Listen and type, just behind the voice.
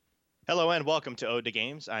Hello and welcome to Ode to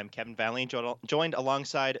Games. I'm Kevin Valley, joined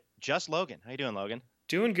alongside Just Logan. How you doing, Logan?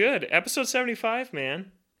 Doing good. Episode 75,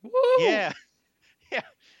 man. Woo! Yeah, yeah.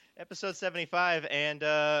 Episode 75, and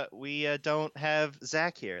we don't have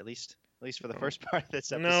Zach here, at least for the Oh, first part of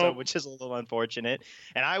this episode, no. which is a little unfortunate.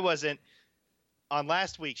 And I wasn't on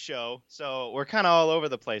last week's show, so we're kind of all over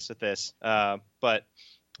the place with this. But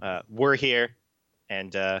we're here,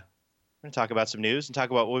 and we're gonna talk about some news and talk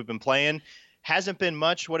about what we've been playing. Hasn't been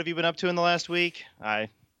much. What have you been up to in the last week? I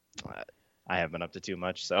haven't been up to too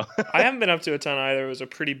much, so. I haven't been up to a ton either. It was a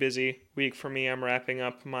pretty busy week for me. I'm wrapping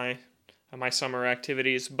up my summer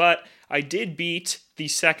activities, but I did beat the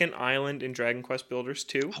second island in Dragon Quest Builders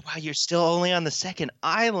 2. Oh, wow, you're still only on the second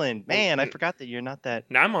island. Man, I forgot that you're not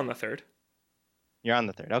that. Now I'm on the third. You're on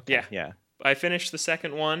the third. Okay. Yeah. I finished the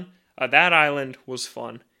second one. That island was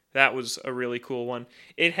fun. That was a really cool one.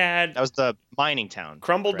 It had That was the mining town.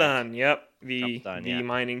 Crumble correct? Dun. Yep, Crumble Dun, yeah.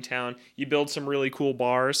 mining town. You build some really cool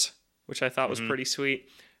bars, which I thought was pretty sweet.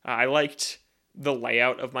 I liked the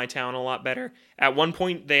layout of my town a lot better. At one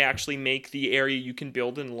point, they actually make the area you can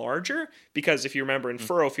build in larger, because if you remember in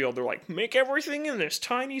Furrowfield, they're like, make everything in this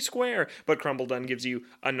tiny square. But Crumble Dun gives you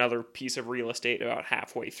another piece of real estate about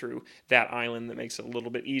halfway through that island that makes it a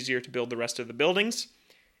little bit easier to build the rest of the buildings.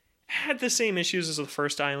 Had the same issues as the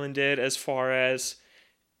first island did, as far as,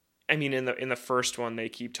 I mean, in the first one, they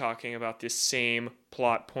keep talking about the same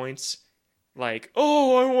plot points. Like,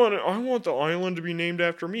 oh, I want the island to be named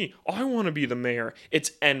after me. I want to be the mayor.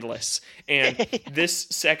 It's endless. And this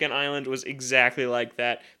second island was exactly like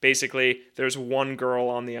that. Basically, there's one girl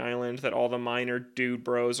on the island that all the miner dude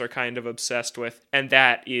bros are kind of obsessed with, and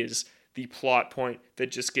that is the plot point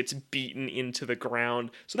that just gets beaten into the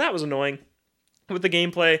ground. So that was annoying. With the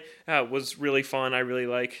gameplay, was really fun. I really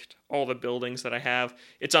liked all the buildings that I have.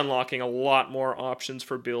 It's unlocking a lot more options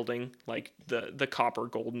for building, like the copper,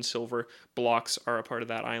 gold, and silver blocks are a part of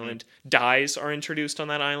that island. Dyes are introduced on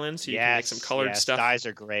that island, so you can make some colored stuff. Dyes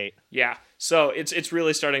are great. Yeah, so it's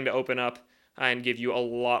really starting to open up and give you a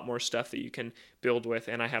lot more stuff that you can build with,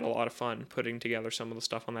 and I had a lot of fun putting together some of the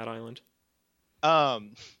stuff on that island.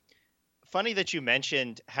 Funny that you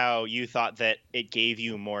mentioned how you thought that it gave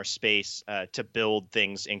you more space to build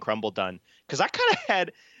things in Crumble Dun, because I kind of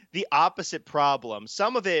had the opposite problem.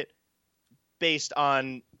 Some of it based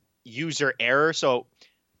on user error. So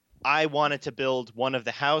I wanted to build one of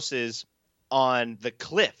the houses on the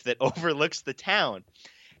cliff that overlooks the town,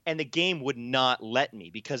 and the game would not let me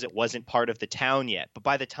because it wasn't part of the town yet. But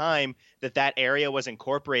by the time that area was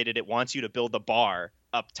incorporated, it wants you to build a bar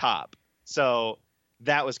up top. So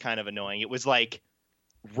that was kind of annoying. It was like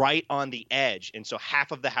right on the edge, and so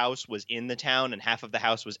half of the house was in the town and half of the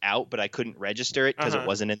house was out, but I couldn't register it because it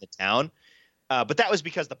wasn't in the town. But that was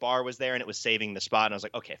because the bar was there and it was saving the spot, and I was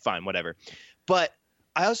like, okay, fine, whatever. But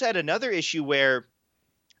I also had another issue where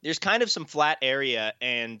there's kind of some flat area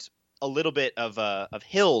and a little bit of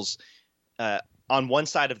hills on one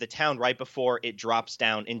side of the town right before it drops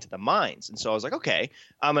down into the mines. And so I was like, okay,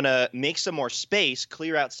 I'm going to make some more space,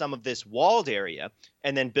 clear out some of this walled area,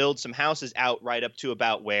 and then build some houses out right up to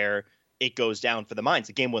about where it goes down for the mines.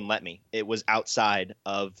 The game wouldn't let me. It was outside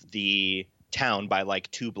of the town by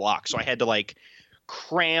like 2 blocks. So I had to like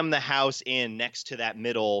cram the house in next to that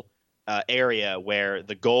middle area where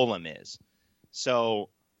the golem is. So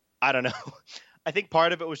I don't know. I think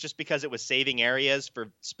part of it was just because it was saving areas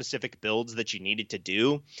for specific builds that you needed to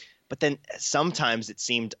do. But then sometimes it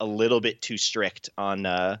seemed a little bit too strict on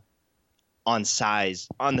the size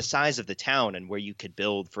of the town and where you could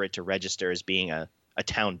build for it to register as being a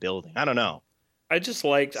town building. I don't know. I just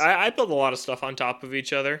liked, I built a lot of stuff on top of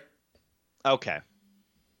each other. Okay.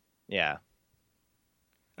 Yeah.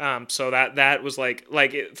 So that was like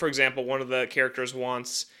for example, one of the characters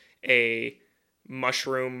wants a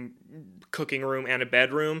mushroom cooking room and a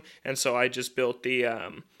bedroom, and so I just built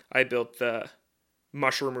the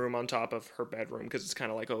mushroom room on top of her bedroom because it's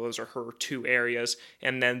kind of like, oh, those are her 2 areas.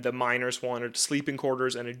 And then the miners wanted sleeping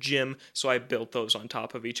quarters and a gym, so I built those on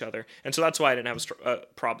top of each other, and so that's why I didn't have a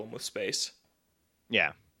problem with space.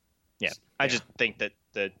 Yeah. I just think that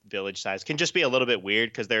the village size can just be a little bit weird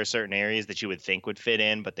because there are certain areas that you would think would fit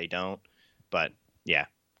in, but they don't. But yeah,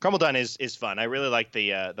 Crumble Dun is fun. I really like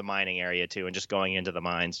the mining area too, and just going into the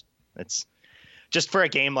mines. It's just for a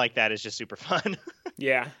game like that is just super fun.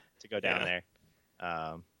 Yeah, to go down there.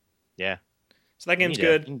 Yeah. So that game's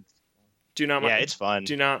good. Yeah, it's fun.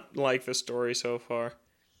 Do not like the story so far.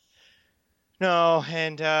 No,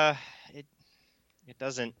 and it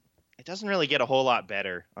doesn't really get a whole lot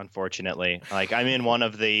better, unfortunately. Like I'm in one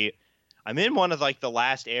of like the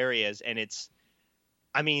last areas, and it's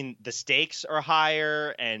I mean, the stakes are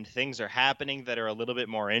higher and things are happening that are a little bit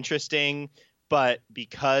more interesting. But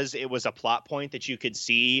because it was a plot point that you could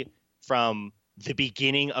see from the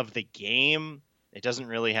beginning of the game, it doesn't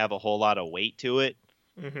really have a whole lot of weight to it.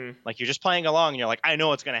 Mm-hmm. Like, you're just playing along and you're like, I know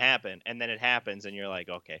what's going to happen. And then it happens and you're like,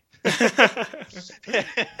 okay.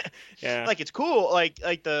 Yeah. Like, it's cool. Like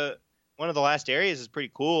one of the last areas is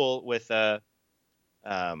pretty cool with how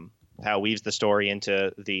it weaves the story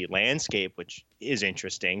into the landscape, which is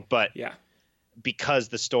interesting. But Yeah. because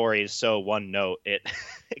the story is so one note, it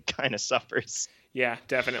kind of suffers. Yeah,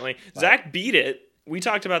 definitely. Zach beat it. We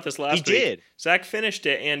talked about this last week. He did. Zach finished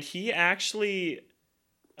it, and he actually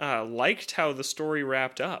liked how the story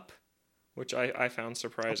wrapped up, which I found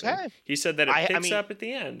surprising. Okay. He said that it picks up at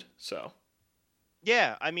the end. So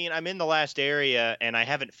Yeah, I mean, I'm in the last area and I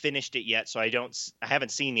haven't finished it yet, so I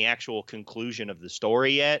haven't seen the actual conclusion of the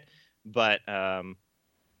story yet. But I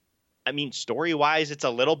mean, story-wise, it's a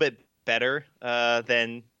little bit better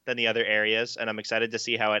than the other areas, and I'm excited to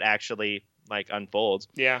see how it actually like unfolds.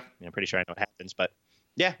 yeah, I mean, I'm pretty sure I know what happens, but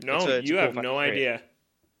yeah, you have no area. idea.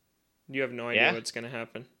 You have no idea Yeah? what's gonna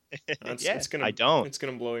happen. I don't. It's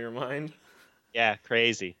gonna blow your mind. Yeah,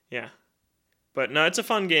 crazy. Yeah, but no, it's a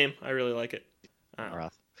fun game. I really like it.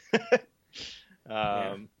 Rough.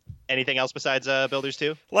 Anything else besides Builders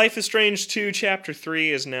 2? Life is Strange 2 Chapter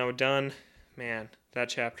 3 is now done. Man, that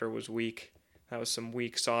chapter was weak. That was some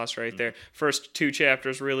weak sauce right there. First 2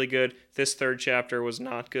 chapters really good. This 3rd chapter was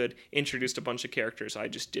not good. Introduced a bunch of characters I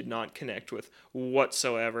just did not connect with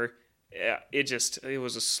whatsoever. It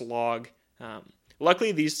was a slog.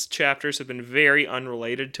 Luckily, these chapters have been very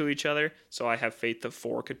unrelated to each other, so I have faith that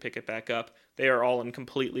 4 could pick it back up. They are all in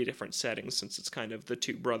completely different settings, since it's kind of the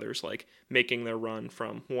two brothers like making their run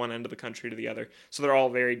from one end of the country to the other. So they're all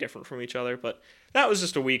very different from each other. But that was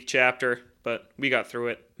just a weak chapter, but we got through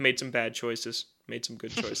it. Made some bad choices, made some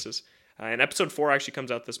good choices. And episode 4 actually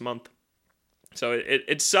comes out this month. So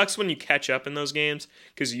it sucks when you catch up in those games,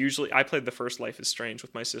 because usually I played the first Life is Strange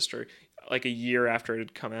with my sister like a year after it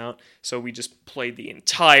had come out. So we just played the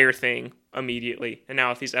entire thing immediately. And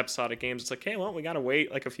now with these episodic games, it's like, hey, well, we got to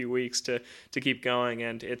wait like a few weeks to keep going.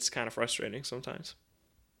 And it's kind of frustrating sometimes.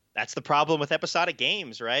 That's the problem with episodic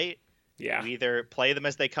games, right? Yeah. You either play them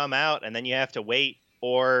as they come out and then you have to wait,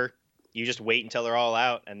 or you just wait until they're all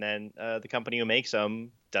out, and then the company who makes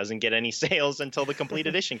them doesn't get any sales until the complete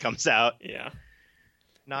edition comes out. Yeah.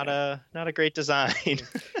 Not a great design.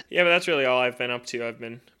 Yeah, but that's really all I've been up to. I've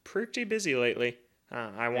been pretty busy lately.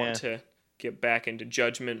 I want to get back into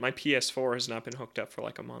Judgment. My PS4 has not been hooked up for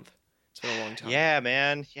like a month. It's been a long time. Yeah,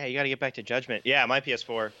 man. Yeah, you got to get back to Judgment. Yeah, my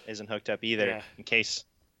PS4 isn't hooked up either. Yeah. In case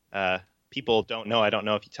people don't know, I don't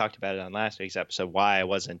know if you talked about it on last week's episode, why I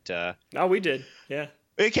wasn't... Oh, we did. Yeah.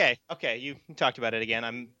 Okay, you talked about it again.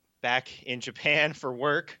 I'm back in Japan for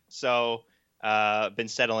work, so been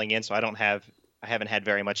settling in, so I haven't had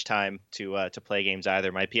very much time to play games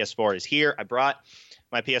either. My PS4 is here. I brought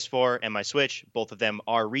my PS4 and my Switch. Both of them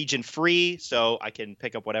are region free, so I can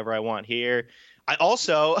pick up whatever I want here. I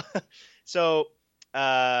also,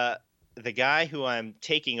 the guy who I'm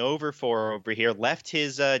taking over here left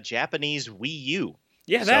his Japanese Wii U.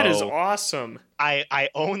 Yeah, that is awesome. I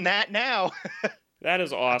own that now. That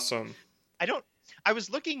is awesome. I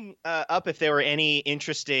was looking up if there were any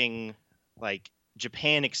interesting, like,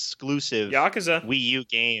 Japan exclusive Yakuza Wii U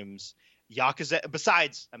games. Yakuza.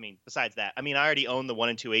 Besides that, I already own the 1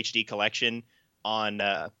 and 2 HD collection on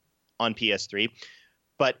PS3,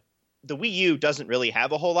 but the Wii U doesn't really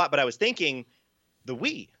have a whole lot. But I was thinking, the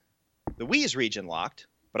Wii is region locked,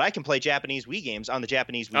 but I can play Japanese Wii games on the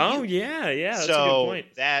Japanese Wii U. Oh yeah, that's so a good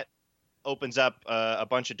point. That opens up a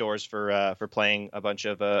bunch of doors for playing a bunch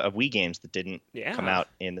of Wii games that didn't come out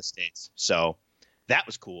in the States. So that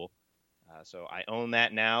was cool. So I own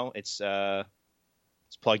that now. It's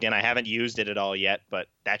plugged in. I haven't used it at all yet, but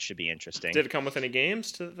that should be interesting. Did it come with any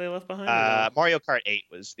games that they left behind? Mario Kart 8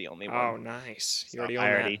 was the only one. Oh, nice. You already own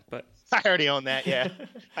that. But... I already own that, yeah.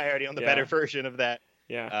 I already own the better version of that.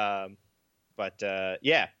 Yeah.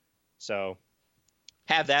 Yeah. So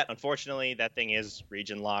have that. Unfortunately, that thing is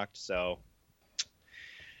region locked, so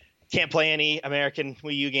can't play any American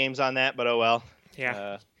Wii U games on that, but oh well.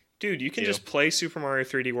 Yeah. Dude, you can just play Super Mario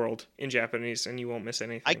 3D World in Japanese and you won't miss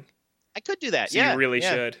anything. I could do that. So you really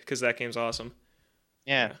should, because that game's awesome.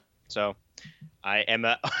 Yeah. So I'm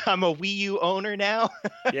a Wii U owner now.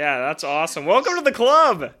 Yeah, that's awesome. Welcome to the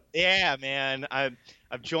club. Yeah, man. I've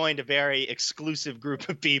joined a very exclusive group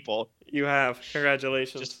of people. You have.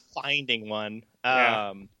 Congratulations. Just finding one.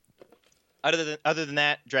 Yeah. Other than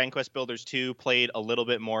that, Dragon Quest Builders 2 played a little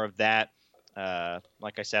bit more of that.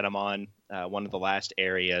 Like I said, I'm on one of the last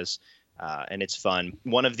areas. and it's fun.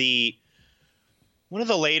 One of the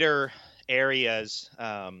later areas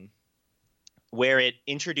where it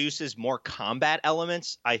introduces more combat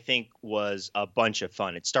elements, I think, was a bunch of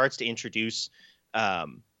fun. It starts to introduce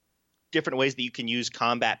different ways that you can use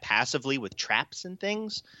combat passively with traps and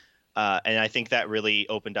things, and I think that really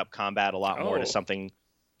opened up combat a lot more to something.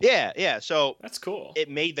 Yeah. So that's cool. It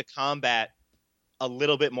made the combat a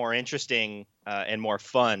little bit more interesting and more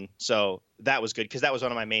fun. So that was good, because that was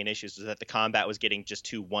one of my main issues, is that the combat was getting just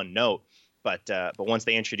too one note. But once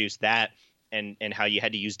they introduced that and how you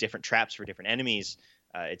had to use different traps for different enemies,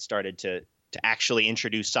 it started to actually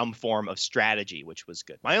introduce some form of strategy, which was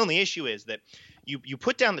good. My only issue is that you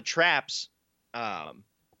put down the traps,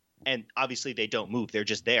 and obviously they don't move. They're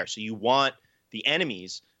just there. So you want the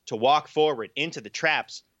enemies to walk forward into the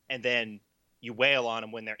traps, and then you wail on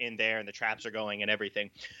them when they're in there and the traps are going and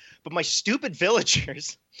everything. But my stupid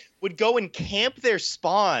villagers would go and camp their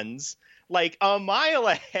spawns like a mile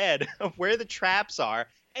ahead of where the traps are,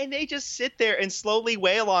 and they just sit there and slowly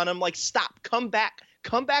wail on them like, stop, come back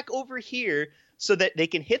over here, so that they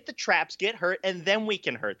can hit the traps, get hurt, and then we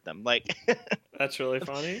can hurt them. Like, that's really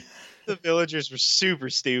funny. The villagers were super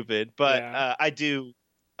stupid, but I do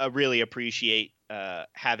really appreciate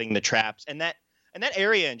having the traps, and that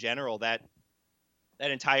area in general, that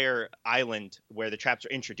entire island where the traps are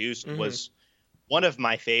introduced was one of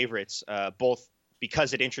my favorites, both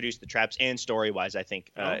because it introduced the traps and story-wise. I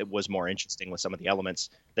think it was more interesting with some of the elements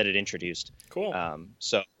that it introduced. Cool.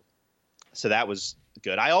 So that was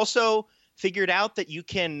good. I also figured out that you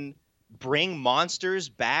can bring monsters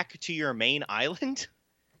back to your main island,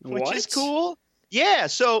 which is cool. Yeah,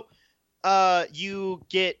 so you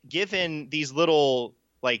get given these little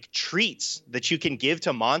like treats that you can give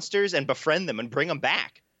to monsters and befriend them and bring them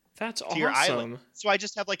back. That's to awesome. Your island. So I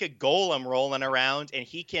just have like a golem rolling around, and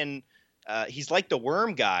he can he's like the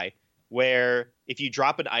worm guy, where if you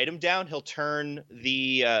drop an item down, he'll turn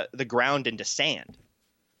the ground into sand.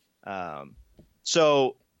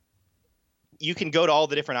 So you can go to all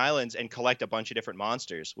the different islands and collect a bunch of different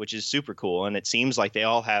monsters, which is super cool. And it seems like they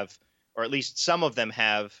all have, or at least some of them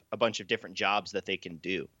have, a bunch of different jobs that they can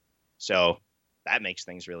do. So that makes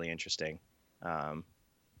things really interesting.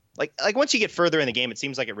 Like once you get further in the game, it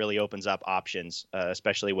seems like it really opens up options,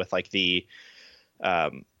 especially with like the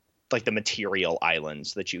material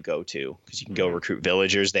islands that you go to, because you can go recruit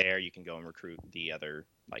villagers there. You can go and recruit the other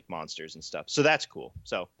like monsters and stuff. So that's cool.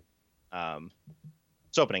 So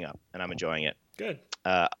it's opening up, and I'm enjoying it. Good.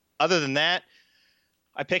 Other than that,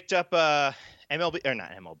 I picked up MLB, or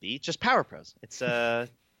not MLB, just Power Pros. It's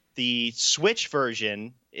the Switch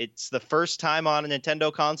version. It's the first time on a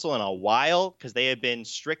Nintendo console in a while, because they have been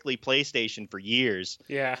strictly PlayStation for years.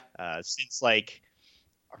 Yeah. Since like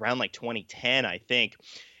around like 2010, I think.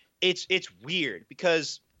 It's weird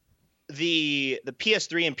because the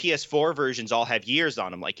PS3 and PS4 versions all have years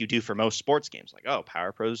on them, like you do for most sports games. Like, oh,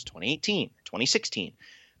 Power Pros 2018, 2016.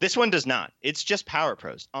 This one does not. It's just Power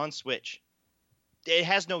Pros on Switch. It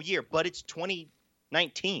has no year, but it's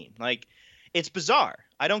 2019. Like, it's bizarre.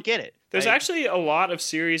 I don't get it. There's actually a lot of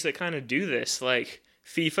series that kind of do this. Like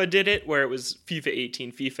FIFA did it, where it was FIFA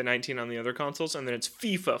 18, FIFA 19 on the other consoles, and then it's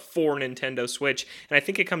FIFA for Nintendo Switch. And I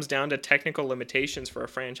think it comes down to technical limitations for a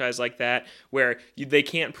franchise like that, where they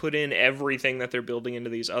can't put in everything that they're building into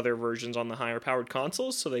these other versions on the higher powered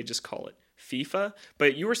consoles, so they just call it FIFA.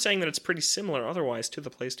 But you were saying that it's pretty similar otherwise to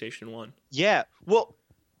the PlayStation 1. Yeah. Well,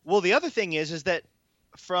 the other thing is that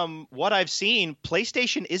from what I've seen,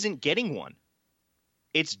 PlayStation isn't getting one.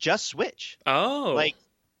 It's just Switch. Oh. Like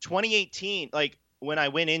 2018, like when I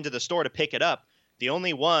went into the store to pick it up, the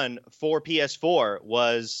only one for PS4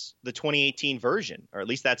 was the 2018 version, or at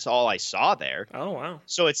least that's all I saw there. Oh, wow.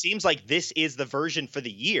 So it seems like this is the version for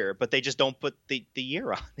the year, but they just don't put the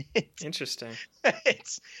year on it. Interesting.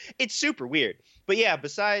 It's super weird. But yeah,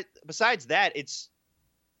 besides that, it's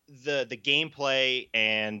the gameplay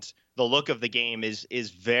and the look of the game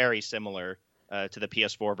is very similar to the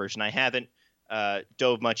PS4 version. I haven't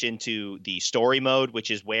dove much into the story mode,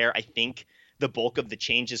 which is where I think the bulk of the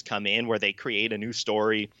changes come in, where they create a new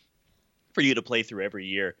story for you to play through every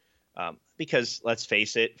year. Because let's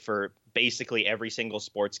face it, for basically every single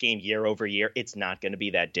sports game year over year, it's not going to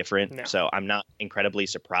be that different. No. So I'm not incredibly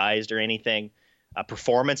surprised or anything.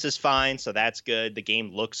 Performance is fine, so that's good. The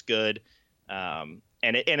game looks good. And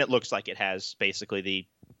it looks like it has basically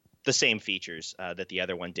the same features that the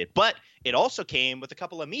other one did. But it also came with a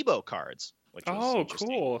couple amiibo cards, which was interesting.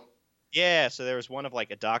 Cool. Yeah, so there was one of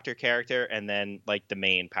like a doctor character, and then like the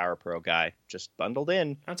main Power Pro guy just bundled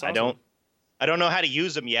in. That's awesome. I don't know how to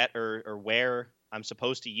use them yet, or where I'm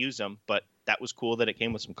supposed to use them, but that was cool that it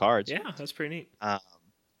came with some cards. Yeah, that's pretty neat.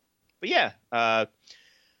 But yeah,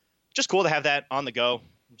 just cool to have that on the go.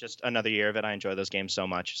 Just another year of it. I enjoy those games so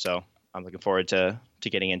much. So I'm looking forward to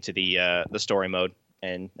getting into the story mode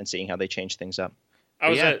and seeing how they change things up. I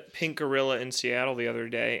was at Pink Gorilla in Seattle the other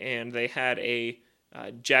day, and they had a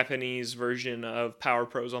Japanese version of Power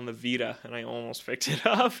Pros on the Vita, and I almost picked it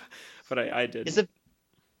up, but I didn't. Is the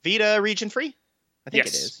Vita region free? I think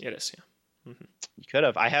yes, it is. It is, yeah. Mm-hmm. You could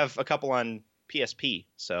have. I have a couple on PSP,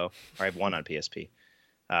 or I have one on PSP.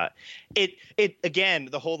 It again,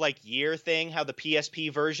 the whole like year thing, how the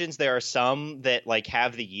PSP versions, there are some that like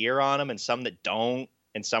have the year on them and some that don't,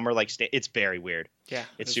 and some are like it's very weird. Yeah,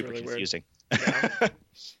 it's super really confusing. Yeah.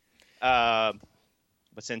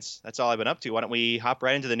 But since that's all I've been up to, why don't we hop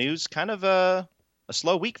right into the news? Kind of a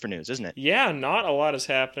slow week for news, isn't it? Yeah, not a lot is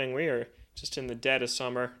happening. We are just in the dead of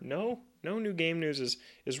summer. No new game news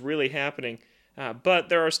is really happening. But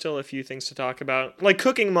there are still a few things to talk about, like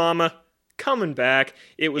Cooking Mama coming back.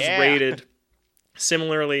 It was rated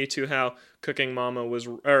similarly to how Cooking Mama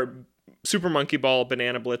or Super Monkey Ball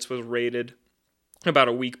Banana Blitz was rated about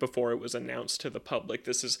a week before it was announced to the public.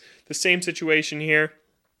 This is the same situation here.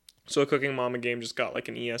 So a Cooking Mama game just got like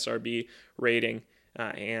an ESRB rating,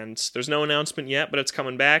 and there's no announcement yet, but it's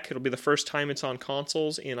coming back. It'll be the first time it's on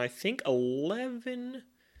consoles in, I think, 10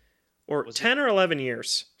 or 11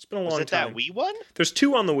 years. It's been a long time. Was it that Wii one? There's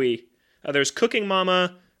two on the Wii. There's Cooking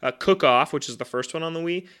Mama Cook Off, which is the first one on the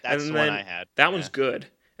Wii. That's the one I had. That one's good.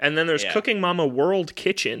 And then there's Cooking Mama World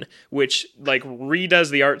Kitchen, which like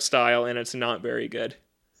redoes the art style, and it's not very good.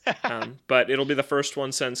 But it'll be the first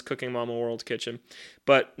one since Cooking Mama World Kitchen.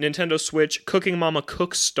 But Nintendo Switch, Cooking Mama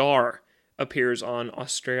Cook Star appears on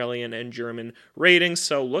Australian and German ratings,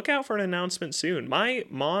 so look out for an announcement soon. My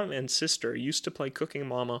mom and sister used to play Cooking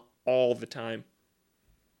Mama all the time.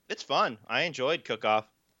 It's fun. I enjoyed Cook Off.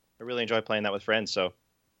 I really enjoy playing that with friends, so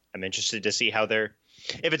I'm interested to see how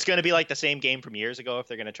if it's going to be like the same game from years ago, if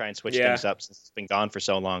they're going to try and switch things up since it's been gone for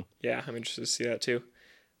so long. Yeah, I'm interested to see that too.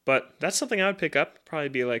 But that's something I would pick up. Probably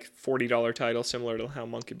be like $40 title, similar to how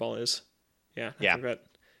Monkey Ball is. Yeah.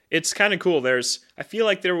 It's kind of cool. I feel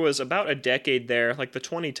like there was about a decade there, like the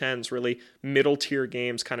 2010s, really middle tier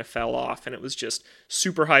games kind of fell off, and it was just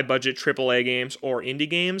super high budget AAA games or indie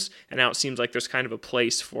games. And now it seems like there's kind of a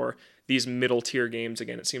place for these middle tier games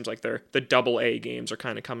again. It seems like the AA games are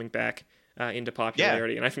kind of coming back into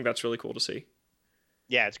popularity, and I think that's really cool to see.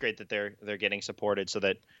 Yeah, it's great that they're getting supported, so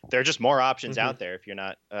that there are just more options out there if you're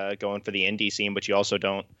not going for the indie scene, but you also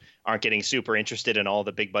aren't getting super interested in all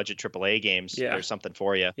the big budget AAA games. Yeah. There's something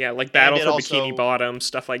for you. Yeah, like Battle for Bikini Bottom,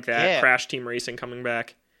 stuff like that. Yeah. Crash Team Racing coming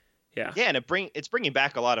back. Yeah. Yeah, and it's bringing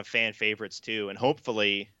back a lot of fan favorites too, and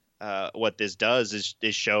hopefully what this does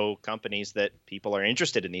is show companies that people are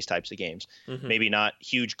interested in these types of games. Mm-hmm. Maybe not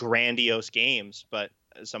huge, grandiose games, but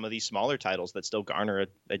some of these smaller titles that still garner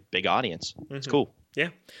a big audience. Mm-hmm. It's cool. Yeah.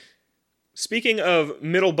 Speaking of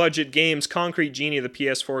middle budget games, Concrete Genie, the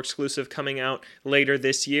PS4 exclusive coming out later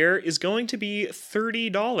this year, is going to be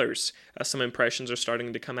 $30. Some impressions are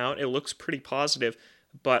starting to come out. It looks pretty positive,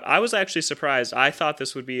 but I was actually surprised. I thought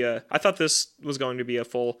this was going to be a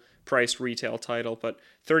full priced retail title, but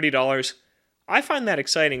 $30. I find that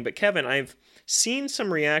exciting, but Kevin, I've seen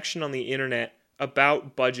some reaction on the internet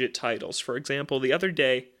about budget titles. For example, the other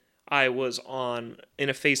day I was in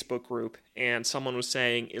a Facebook group and someone was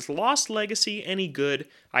saying, "Is Lost Legacy any good?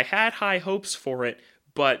 I had high hopes for it,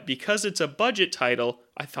 but because it's a budget title,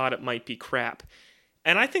 I thought it might be crap."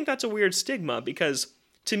 And I think that's a weird stigma, because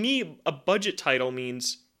to me, a budget title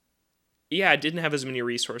means, yeah, it didn't have as many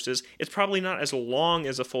resources. It's probably not as long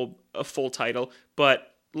as a full title,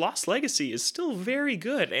 but Lost Legacy is still very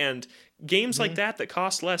good, and games like that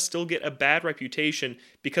cost less still get a bad reputation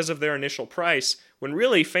because of their initial price, when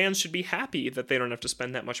really fans should be happy that they don't have to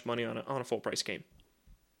spend that much money on a full price game.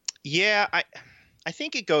 Yeah, I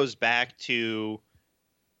think it goes back to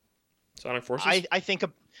Sonic Forces. I think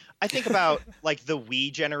about like the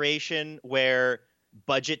Wii generation, where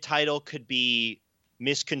budget title could be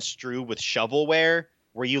misconstrued with shovelware,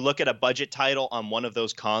 where you look at a budget title on one of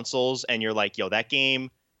those consoles and you're like, yo, that game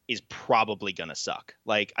is probably gonna suck.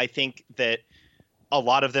 Like, I think that a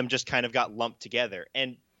lot of them just kind of got lumped together,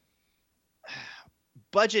 and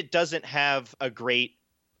budget doesn't have a great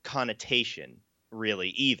connotation really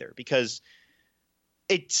either, because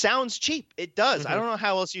it sounds cheap. It does. I don't know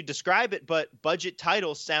how else you describe it, but budget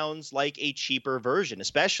title sounds like a cheaper version,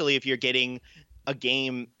 especially if you're getting a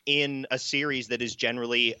game in a series that is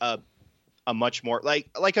generally a much more like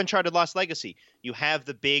Uncharted Lost Legacy. You have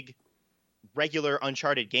the big regular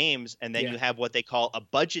Uncharted games, and then you have what they call a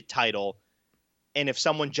budget title. And if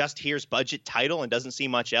someone just hears budget title and doesn't see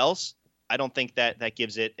much else, I don't think that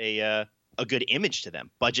gives it a a good image to them.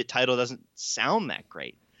 Budget title doesn't sound that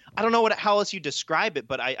great. I don't know how else you describe it,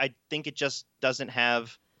 but I think it just doesn't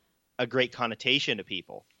have a great connotation to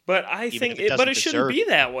people. But it shouldn't be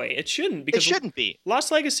that way. It shouldn't, because it shouldn't be.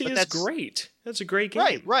 Lost Legacy is great. That's a great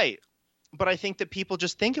game. Right. But I think that people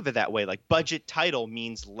just think of it that way. Like, budget title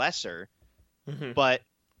means lesser, but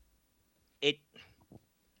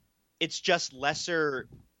it's just lesser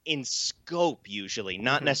in scope usually,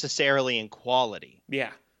 not necessarily in quality. Yeah.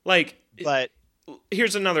 But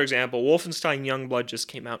here's another example. Wolfenstein Youngblood just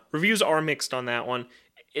came out. Reviews are mixed on that one.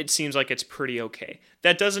 It seems like it's pretty okay.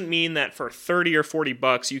 That doesn't mean that for $30 or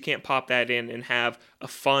 $40 you can't pop that in and have a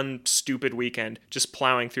fun, stupid weekend just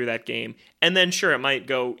plowing through that game. And then sure, it might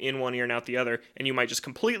go in one ear and out the other, and you might just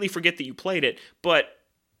completely forget that you played it, but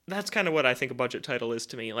that's kind of what I think a budget title is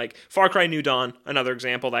to me. Like Far Cry New Dawn, another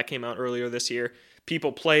example, that came out earlier this year.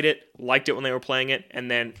 People played it, liked it when they were playing it, and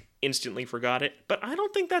then instantly forgot it. But I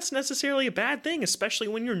don't think that's necessarily a bad thing, especially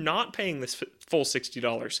when you're not paying this full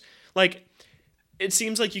 $60. Like, it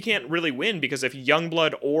seems like you can't really win, because if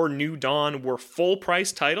Youngblood or New Dawn were full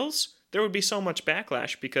price titles, there would be so much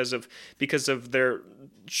backlash because of their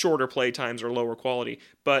shorter play times or lower quality.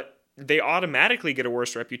 But they automatically get a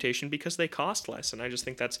worse reputation because they cost less, and I just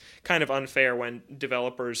think that's kind of unfair when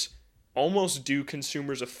developers almost do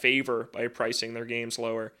consumers a favor by pricing their games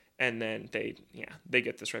lower, and then they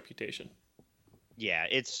get this reputation. Yeah,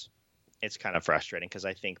 it's kind of frustrating, because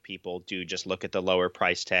I think people do just look at the lower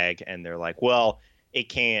price tag and they're like, well, it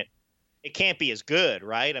can't be as good,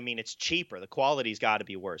 right? I mean, it's cheaper. The quality's got to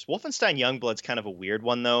be worse. Wolfenstein Youngblood's kind of a weird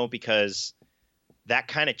one, though, because that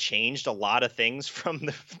kind of changed a lot of things from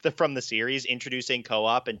the series, introducing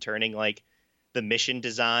co-op and turning like the mission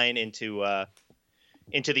design into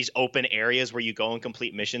these open areas where you go and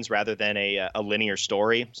complete missions rather than a linear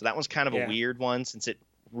story. So that one's kind of a weird one, since it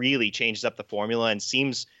really changes up the formula and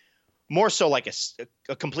seems more so like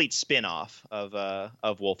a complete spin-off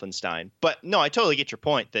of Wolfenstein. But no, I totally get your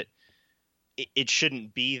point that it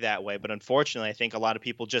shouldn't be that way. But unfortunately, I think a lot of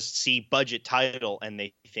people just see budget title and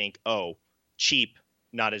they think, oh, cheap,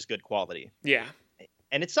 not as good quality. Yeah.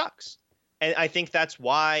 And it sucks. And I think that's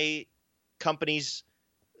why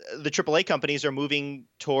the AAA companies are moving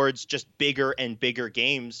towards just bigger and bigger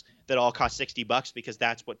games that all cost $60, because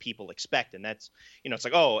that's what people expect. And that's, it's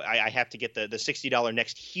like, oh, I have to get the $60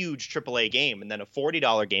 next huge AAA game. And then a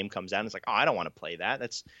 $40 game comes out and it's like, oh, I don't want to play that.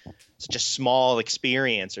 That's such a small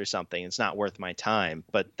experience or something. It's not worth my time.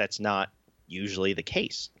 But that's not usually the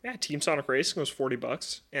case. Yeah, Team Sonic Racing was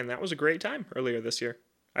 $40, and that was a great time earlier this year.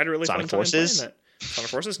 I had a really Sonic fun Forces? time playing that. Sonic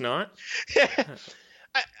Forces not.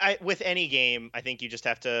 I with any game, I think you just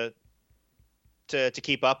have to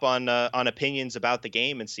keep up on opinions about the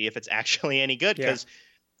game and see if it's actually any good, because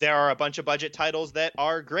there are a bunch of budget titles that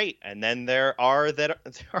are great, and then there are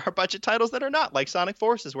budget titles that are not, like Sonic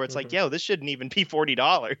Forces, where it's like, yo, this shouldn't even be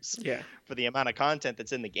 $40 for the amount of content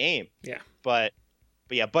that's in the game. Yeah. But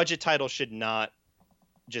yeah, budget titles should not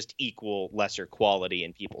just equal lesser quality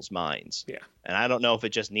in people's minds. Yeah. And I don't know if it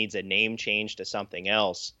just needs a name change to something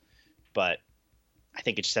else, but I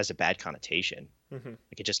think it just has a bad connotation.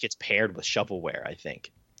 Like, it just gets paired with shovelware, I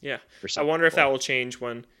think. Yeah. I wonder if that will change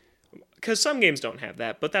because some games don't have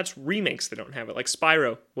that, but that's remakes that don't have it. Like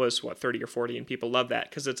Spyro was 30 or 40, and people love that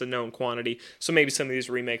because it's a known quantity. So maybe some of these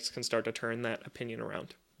remakes can start to turn that opinion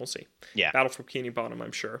around. We'll see. Yeah. Battle for Bikini Bottom,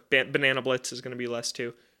 I'm sure. Banana Blitz is going to be less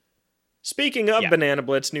too. Speaking of Banana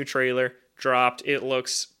Blitz, new trailer dropped. It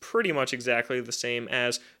looks pretty much exactly the same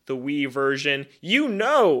as the Wii version.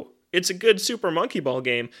 It's a good Super Monkey Ball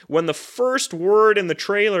game when the first word in the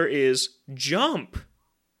trailer is jump.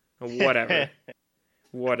 Whatever.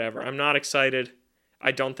 I'm not excited.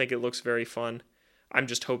 I don't think it looks very fun. I'm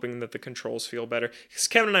just hoping that the controls feel better. Because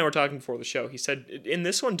Kevin and I were talking before the show. He said, in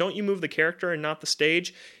this one, don't you move the character and not the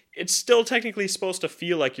stage? It's still technically supposed to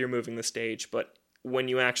feel like you're moving the stage, but when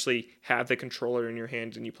you actually have the controller in your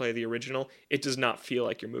hand and you play the original, it does not feel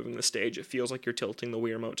like you're moving the stage. It feels like you're tilting the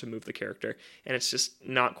Wii remote to move the character, and it's just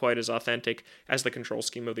not quite as authentic as the control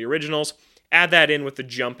scheme of the originals. Add that in with the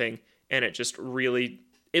jumping, and it just really,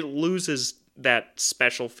 it loses that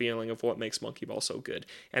special feeling of what makes Monkey Ball so good.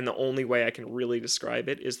 And the only way I can really describe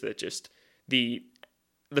it is that just the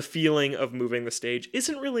feeling of moving the stage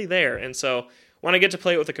isn't really there. And so when I get to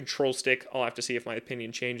play it with a control stick, I'll have to see if my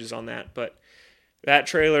opinion changes on that. But that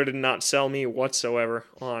trailer did not sell me whatsoever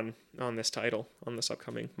on this title, on this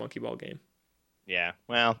upcoming Monkey Ball game. Yeah,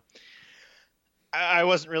 well, I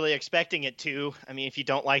wasn't really expecting it to. I mean, if you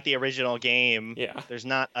don't like the original game, there's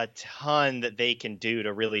not a ton that they can do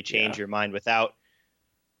to really change your mind without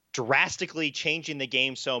drastically changing the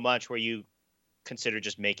game so much where you consider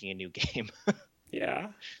just making a new game. Yeah.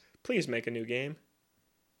 Please make a new game.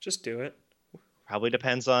 Just do it. Probably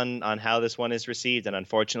depends on how this one is received, and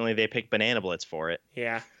unfortunately, they picked Banana Blitz for it.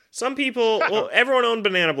 Yeah. Some people, well, everyone owned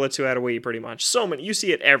Banana Blitz who had a Wii pretty much. So many. You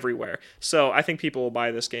see it everywhere. So I think people will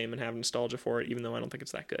buy this game and have nostalgia for it, even though I don't think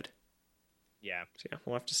it's that good. Yeah. So yeah,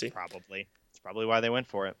 we'll have to see. Probably. It's probably why they went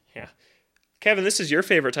for it. Yeah. Kevin, this is your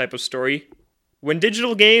favorite type of story. When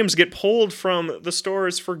digital games get pulled from the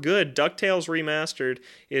stores for good, DuckTales Remastered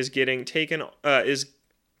is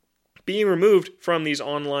being removed from these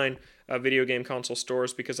online video game console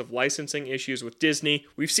stores because of licensing issues with Disney.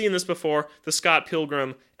 We've seen this before. The Scott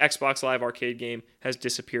Pilgrim Xbox Live Arcade game has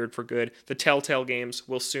disappeared for good. The Telltale games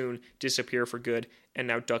will soon disappear for good. And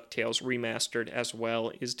now DuckTales Remastered as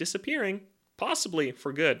well is disappearing, possibly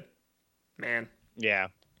for good. Man. Yeah.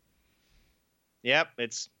 Yep,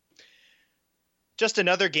 it's just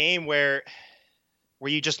another game where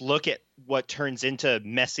you just look at what turns into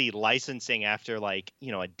messy licensing after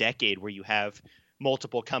a decade where you have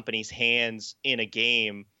multiple companies' hands in a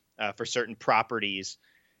game for certain properties,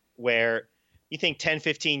 where you think 10,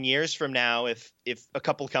 15 years from now, if a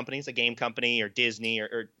couple of companies, a game company or Disney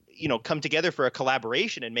or come together for a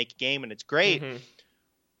collaboration and make a game and it's great,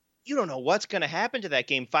 you don't know what's going to happen to that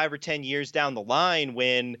game 5 or 10 years down the line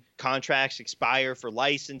when contracts expire for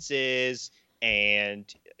licenses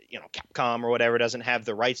and Capcom or whatever doesn't have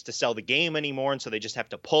the rights to sell the game anymore, and so they just have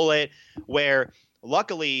to pull it. Where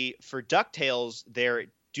luckily for DuckTales, there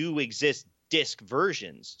do exist disc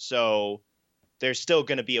versions, so there's still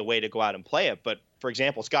going to be a way to go out and play it. But for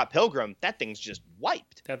example, Scott Pilgrim, that thing's just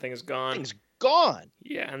wiped. That thing is gone. That thing's gone.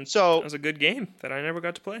 Yeah, and so it was a good game that I never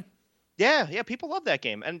got to play. Yeah, people love that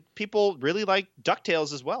game, and people really like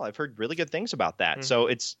DuckTales as well. I've heard really good things about that. So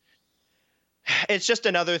it's just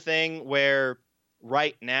another thing where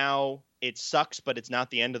right now it sucks, but it's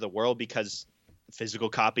not the end of the world because physical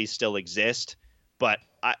copies still exist. But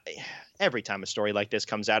every time a story like this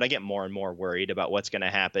comes out, I get more and more worried about what's going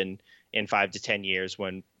to happen in 5 to 10 years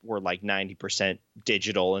when we're like 90%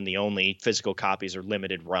 digital and the only physical copies are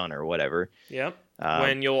limited run or whatever. Yep.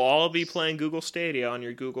 When you'll all be playing Google Stadia on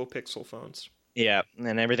your Google Pixel phones. Yeah,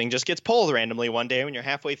 and everything just gets pulled randomly one day when you're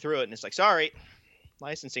halfway through it, and it's like, sorry,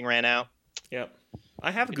 licensing ran out. Yep.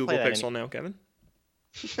 I have a Google Pixel now, Kevin.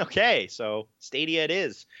 Okay, so Stadia it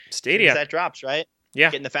is. Stadia. That drops, right?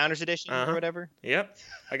 Yeah. Getting the Founders Edition or whatever? Yep.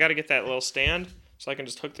 I got to get that little stand so I can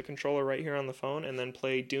just hook the controller right here on the phone and then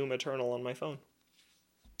play Doom Eternal on my phone.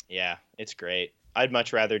 Yeah, it's great. I'd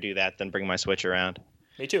much rather do that than bring my Switch around.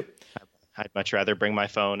 Me too. I'd much rather bring my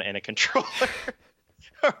phone and a controller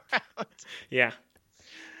around. Yeah.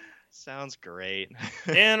 Sounds great.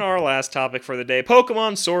 And our last topic for the day,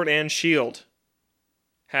 Pokemon Sword and Shield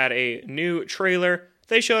had a new trailer.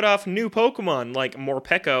 They showed off new Pokemon like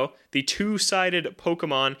Morpeko, the two-sided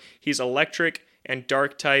Pokemon. He's electric and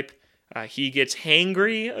dark type. He gets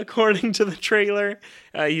hangry, according to the trailer.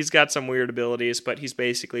 He's got some weird abilities, but he's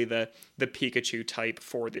basically the Pikachu type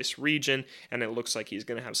for this region, and it looks like he's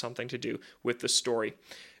going to have something to do with the story.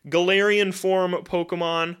 Galarian form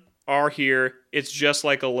Pokemon are here. It's just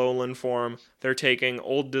like a Alolan form. They're taking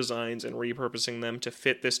old designs and repurposing them to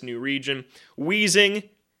fit this new region. Wheezing,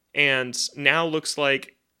 and now looks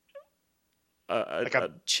like a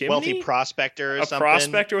chimney? Wealthy prospector or something. A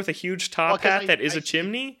prospector with a huge top hat that is a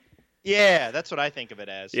chimney? Yeah, that's what I think of it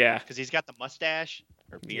as. Yeah. Because he's got the mustache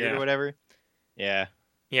or beard or whatever. Yeah.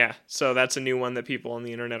 Yeah, so that's a new one that people on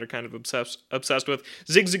the internet are kind of obsessed with.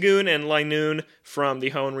 Zigzagoon and Linoon from the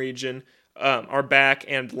Hoenn region are back,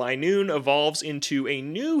 and Linoon evolves into a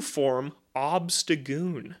new form,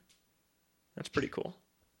 Obstagoon. That's pretty cool.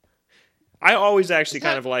 I always actually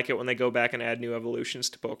kind of like it when they go back and add new evolutions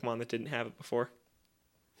to Pokemon that didn't have it before.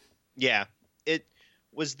 Yeah. It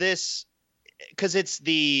was this... Because it's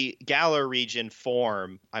the Galar region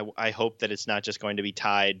form, I hope that it's not just going to be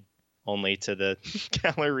tied only to the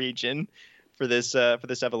Galar region for this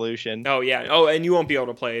evolution. Oh, yeah. Oh, and you won't be able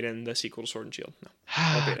to play it in the sequel to Sword and Shield.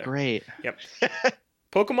 No. Great. Yep.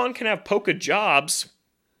 Pokemon can have Poke Jobs.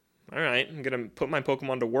 All right. I'm going to put my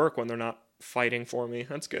Pokemon to work when they're not fighting for me.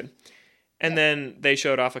 That's good. And then they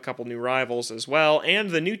showed off a couple new rivals as well.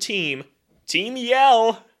 And the new team, Team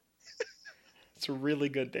Yell. It's a really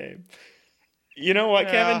good name. You know what,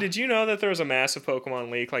 Kevin? Did you know that there was a massive Pokemon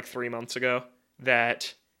leak like 3 months ago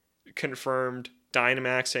that confirmed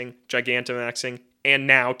Dynamaxing, Gigantamaxing, and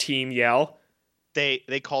now Team Yell? They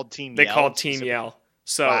called Team Yell? They called Team Yell.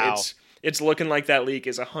 So wow. It's looking like that leak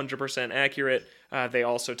is 100% accurate. They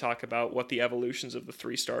also talk about what the evolutions of the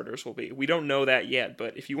 3 starters will be. We don't know that yet,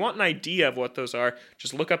 but if you want an idea of what those are,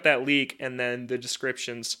 just look up that leak, and then the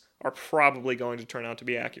descriptions are probably going to turn out to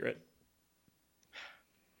be accurate.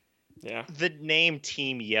 Yeah. The name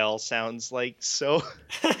Team Yell sounds like so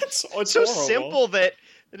it's so horrible. simple that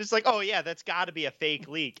it's like, oh yeah, that's got to be a fake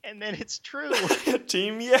leak, and then it's true.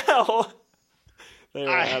 Team Yell. They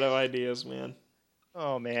are out of ideas, man.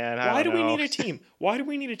 Oh man, Why do we need a team? Why do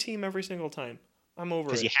we need a team every single time? I'm over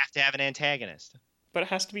it. Because you have to have an antagonist. But it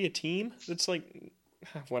has to be a team? It's like,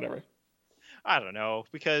 whatever. I don't know,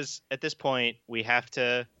 because at this point we have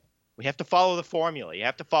to follow the formula. You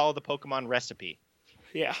have to follow the Pokemon recipe.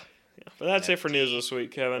 Yeah. But that's it for news this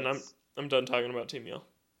week, Kevin. I'm done talking about Team Yell.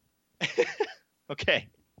 Okay.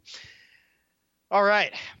 All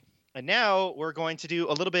right. And now we're going to do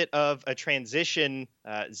a little bit of a transition.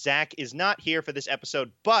 Zach is not here for this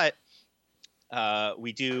episode, but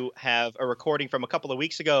we do have a recording from a couple of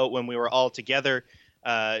weeks ago when we were all together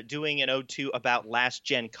doing an ode to about last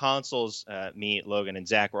gen consoles. Me, Logan, and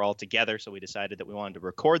Zach were all together, so we decided that we wanted to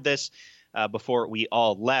record this before we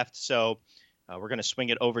all left. So we're going to swing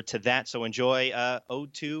it over to that. So enjoy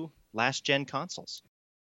ode to last gen consoles.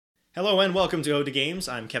 Hello and welcome to Ode to Games.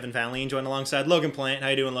 I'm Kevin Fallon, joined alongside Logan Plant. How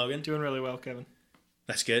you doing, Logan? Doing really well, Kevin.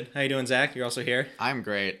 That's good. How you doing, Zach? You're also here. I'm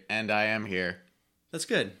great, and I am here. That's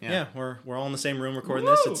good. Yeah. We're all in the same room recording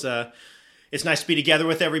Woo! this. It's nice to be together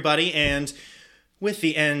with everybody, and with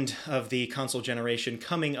the end of the console generation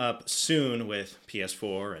coming up soon with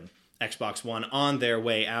PS4 and Xbox One on their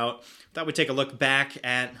way out, thought we'd take a look back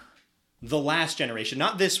at the last generation.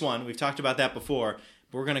 Not this one. We've talked about that before,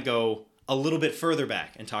 but we're going to go a little bit further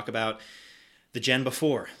back and talk about the gen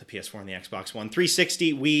before the PS4 and the Xbox One.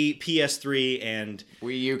 360, Wii, PS3, and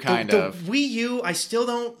Wii U the Wii U, I still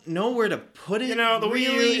don't know where to put it. You know, the really.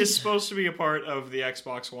 Wii U is supposed to be a part of the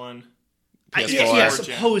Xbox One. PS4. Yeah,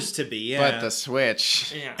 supposed to be, yeah. But the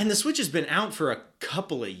Switch. Yeah. And the Switch has been out for a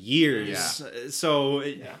couple of years, so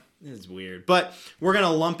it's weird. But we're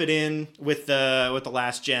gonna lump it in with the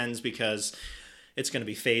last gens because it's gonna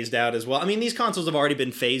be phased out as well. I mean, these consoles have already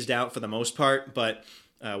been phased out for the most part, but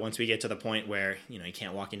once we get to the point where you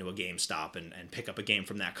can't walk into a GameStop and pick up a game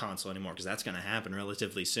from that console anymore, because that's gonna happen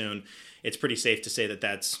relatively soon, it's pretty safe to say that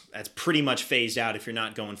that's pretty much phased out if you're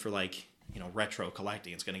not going for retro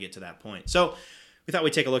collecting. It's going to get to that point. So we thought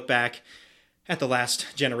we'd take a look back at the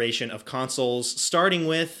last generation of consoles, starting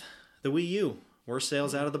with the Wii U. Worst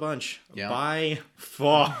sales out of the bunch by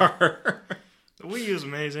far. The Wii U is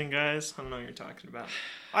amazing, guys. I don't know what you're talking about.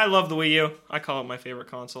 I love the Wii U. I call it my favorite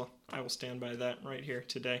console. I will stand by that right here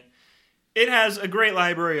today. It has a great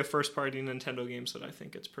library of first-party Nintendo games that I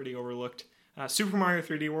think it's pretty overlooked. Super Mario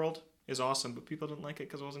 3D World is awesome, but people didn't like it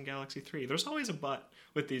because it was in Galaxy 3. There's always a but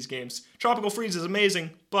with these games. Tropical Freeze is amazing,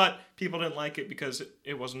 but people didn't like it because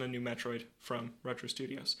it wasn't a new Metroid from Retro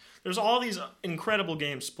Studios. There's all these incredible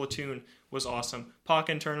games. Splatoon was awesome.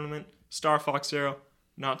 Pokken Tournament, Star Fox Zero,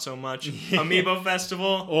 not so much. Amiibo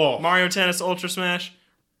Festival, Mario Tennis Ultra Smash,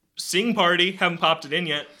 Sing Party, haven't popped it in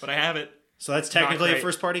yet, but I have it. So that's technically a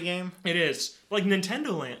first-party game? It is. Like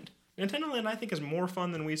Nintendo Land. Nintendo Land, I think, is more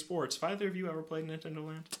fun than Wii Sports. Have either of you ever played Nintendo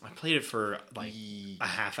Land? I played it for a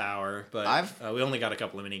half hour, but we only got a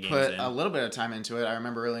couple of mini games Put in. a little bit of time into it. I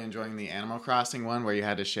remember really enjoying the Animal Crossing one where you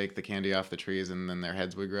had to shake the candy off the trees and then their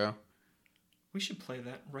heads would grow. We should play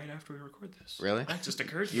that right after we record this. Really? That just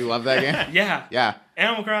occurred to me. You love that game? Yeah. Yeah.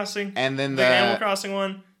 Animal Crossing. And then the Animal Crossing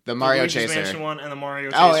one. The Mario Luigi's Chaser. Mansion one and the Mario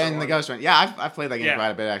Chaser and one. the Ghost one. Yeah, I've played that game quite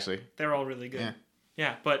a bit, actually. They're all really good.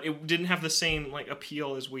 Yeah, but it didn't have the same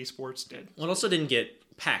appeal as Wii Sports did. Well, it also didn't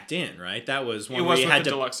get packed in, right? That was one where you had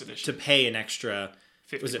deluxe edition. to pay an extra,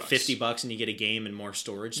 was it $50 $50 and you get a game and more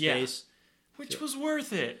storage space? Which was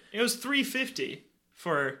worth it. It was $350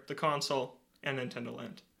 for the console and Nintendo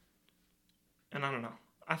Land. And I don't know.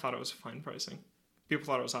 I thought it was fine pricing. People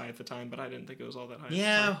thought it was high at the time, but I didn't think it was all that high.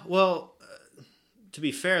 Yeah, well, to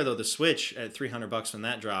be fair though, the Switch at $300 when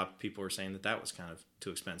that dropped, people were saying that was kind of too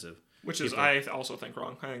expensive. Which is, I also think,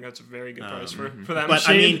 wrong. I think that's a very good price for that but,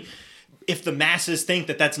 machine. I mean, if the masses think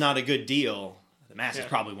that that's not a good deal, the masses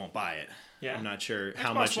probably won't buy it. Yeah. I'm not sure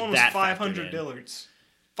how Xbox much One that was $500. $500.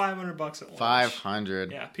 $500 at launch.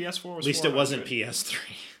 500. Yeah, PS4 was At least $400. it wasn't PS3.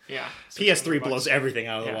 Yeah. PS3 blows everything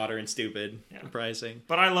out of the Yeah. water in stupid pricing.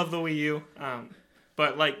 But I love the Wii U.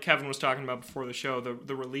 But like Kevin was talking about before the show,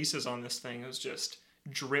 the releases on this thing was just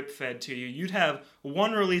drip fed to you. You'd have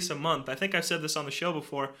one release a month. I think I've said this on the show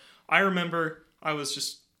before. I remember I was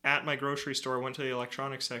just at my grocery store, went to the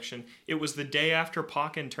electronics section. It was the day after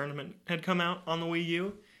Pokken Tournament had come out on the Wii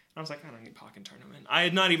U. I was like, I don't need Pokken Tournament. I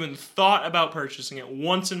had not even thought about purchasing it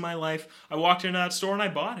once in my life. I walked into that store and I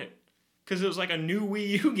bought it. Because it was like a new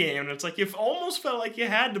Wii U game. And it's like, you almost felt like you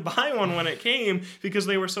had to buy one when it came because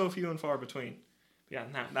they were so few and far between. Yeah,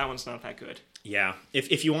 that one's not that good. Yeah.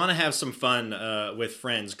 If you want to have some fun with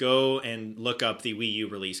friends, go and look up the Wii U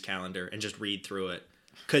release calendar and just read through it.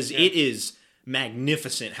 Because it is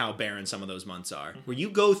magnificent how barren some of those months are. Where you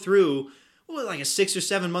go through like a 6 or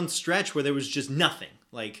 7 month stretch where there was just nothing.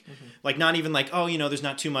 Like not even like, oh, there's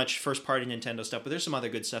not too much first party Nintendo stuff, but there's some other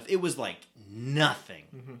good stuff. It was like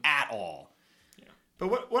nothing at all. Yeah.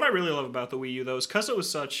 But what I really love about the Wii U, though, is because it was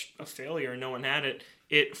such a failure and no one had it,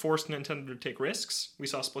 it forced Nintendo to take risks. We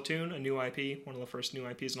saw Splatoon, a new IP, one of the first new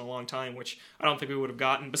IPs in a long time, which I don't think we would have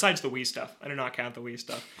gotten, besides the Wii stuff. I do not count the Wii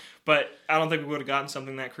stuff. But I don't think we would have gotten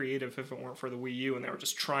something that creative if it weren't for the Wii U, and they were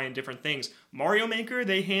just trying different things. Mario Maker,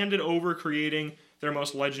 they handed over creating their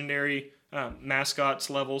most legendary mascots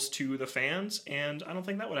levels to the fans, and I don't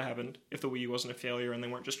think that would have happened if the Wii U wasn't a failure and they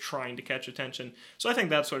weren't just trying to catch attention. So I think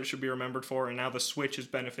that's what it should be remembered for, and now the Switch is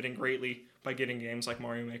benefiting greatly by getting games like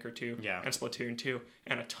Mario Maker 2 and Splatoon 2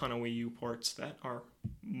 and a ton of Wii U ports that are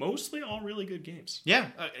mostly all really good games. Yeah,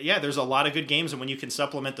 there's a lot of good games, and when you can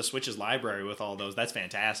supplement the Switch's library with all those, that's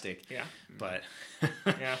fantastic. Yeah. But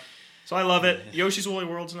yeah. So I love it. Yoshi's Woolly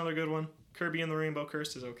World's another good one. Kirby and the Rainbow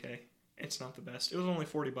Curse is okay. It's not the best. It was only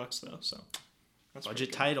 $40 though, so that's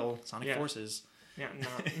budget title, Sonic Forces. Yeah,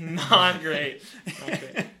 not great. Not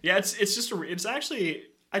great. Yeah, it's actually,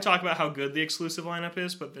 I talk about how good the exclusive lineup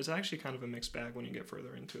is, but there's actually kind of a mixed bag when you get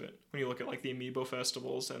further into it. When you look at like the Amiibo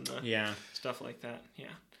festivals and the stuff like that. Yeah.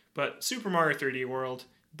 But Super Mario 3D World,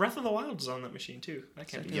 Breath of the Wild is on that machine too. That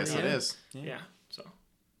can't be Yes, it is. Yeah. So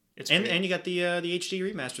it's and you got the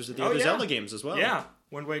HD remasters of the other Zelda games as well. Yeah.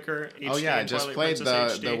 Wind Waker HD. I just played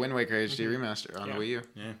the Wind Waker HD Mm-hmm. remaster on the Wii U.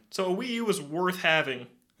 Yeah. So a Wii U was worth having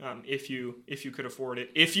if you could afford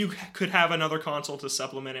it. If you could have another console to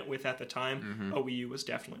supplement it with at the time, a Wii U was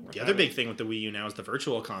definitely worth it. The other big thing with the Wii U now is the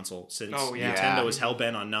Virtual Console. Since Nintendo is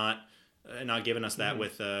hell-bent on not giving us that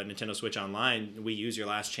with Nintendo Switch Online, Wii U's your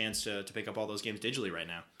last chance to pick up all those games digitally right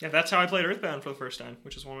now. Yeah, that's how I played Earthbound for the first time,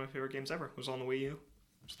 which is one of my favorite games ever. It was on the Wii U.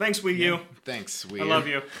 So thanks, Wii U. Thanks, Wii U. I love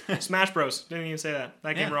you. Smash Bros. Didn't even say that.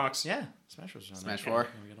 That game rocks. Yeah, Smash Bros. Smash 4.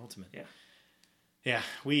 We got Ultimate. Yeah. Yeah,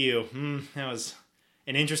 Wii U. That was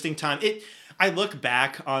an interesting time. I look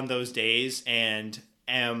back on those days and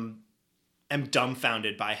am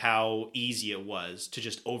dumbfounded by how easy it was to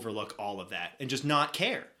just overlook all of that and just not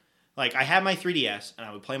care. Like, I had my 3DS, and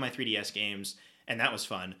I would play my 3DS games, and that was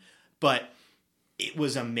fun. But it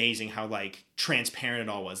was amazing how, like, transparent it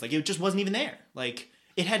all was. Like, it just wasn't even there. Like,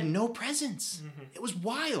 it had no presence. It was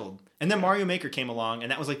wild. And then Mario Maker came along,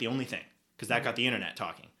 and that was, like, the only thing. Because that got the internet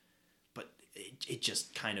talking. But it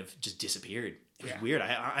just kind of just disappeared. It was weird.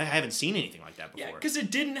 I haven't seen anything like that before. Yeah, because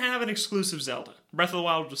it didn't have an exclusive Zelda. Breath of the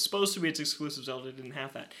Wild was supposed to be its exclusive Zelda. It didn't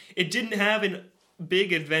have that. It didn't have a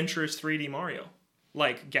big, adventurous 3D Mario.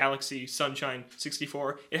 Like Galaxy, Sunshine,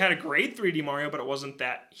 64. It had a great 3D Mario, but it wasn't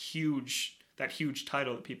that huge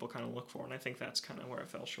title that people kind of look for. And I think that's kind of where it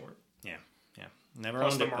fell short. Yeah. Never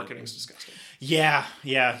Plus owned the it, marketing's disgusting. Yeah.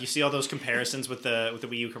 You see all those comparisons with the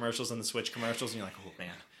Wii U commercials and the Switch commercials, and you're like, oh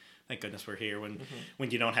man, thank goodness we're here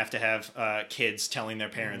when you don't have to have kids telling their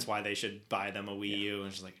parents why they should buy them a Wii U, and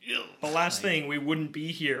it's just like, ew. The last thing, we wouldn't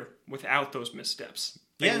be here without those missteps.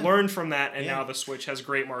 They learned from that, and now the Switch has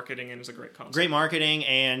great marketing and is a great console. Great marketing,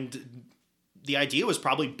 and the idea was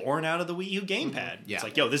probably born out of the Wii U gamepad. Yeah. It's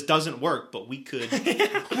like, yo, this doesn't work, but we could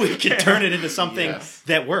turn it into something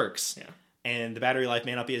that works. Yeah. And the battery life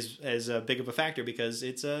may not be as big of a factor because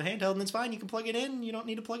it's a handheld and it's fine. You can plug it in. You don't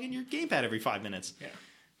need to plug in your gamepad every 5 minutes. Yeah.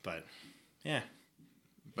 But, yeah.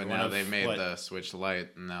 But now they've made the Switch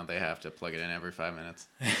Lite, and now they have to plug it in every 5 minutes.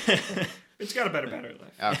 It's got a better battery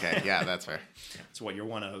life. Okay, yeah, that's fair. So what, you're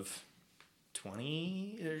one of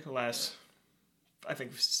 20? Less. I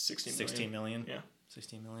think 16 million. 16 million? Yeah.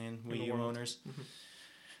 16 million Wii U owners.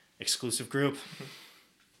 Exclusive group.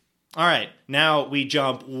 All right, now we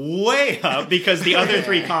jump way up because the other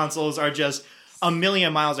three consoles are just a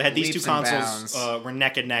million miles ahead. These Leaps two and consoles were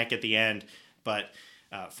neck and neck at the end, but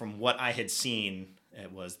from what I had seen,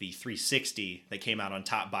 it was the 360 that came out on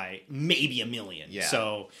top by maybe a million. Yeah.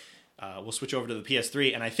 So we'll switch over to the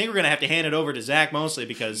PS3, and I think we're going to have to hand it over to Zach mostly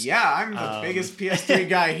because... Yeah, I'm the biggest PS3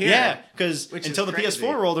 guy here. Yeah, because until the crazy.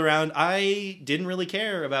 PS4 rolled around, I didn't really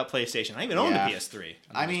care about PlayStation. I even owned a PS3.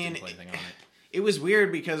 I mean, it was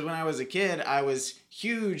weird because when I was a kid, I was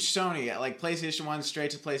huge Sony, like PlayStation 1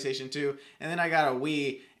 straight to PlayStation 2, and then I got a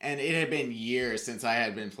Wii, and it had been years since I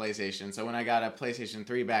had been PlayStation. So when I got a PlayStation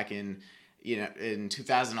 3 back in in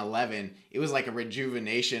 2011, it was like a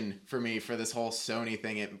rejuvenation for me for this whole Sony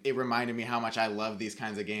thing. It reminded me how much I love these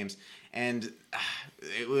kinds of games. And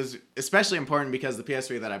it was especially important because the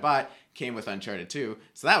PS3 that I bought came with Uncharted 2.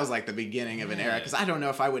 So that was like the beginning of an era. Because I don't know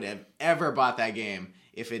if I would have ever bought that game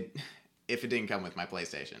if it didn't come with my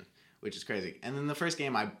PlayStation, which is crazy. And then the first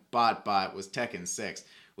game I bought was Tekken 6,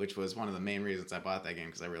 which was one of the main reasons I bought that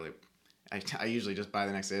game. Because I usually just buy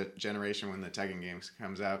the next generation when the Tekken game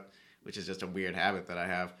comes out, which is just a weird habit that I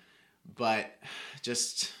have. But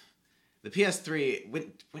just the PS3,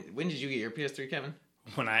 when did you get your PS3, Kevin?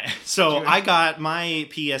 I got my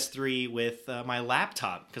PS3 with my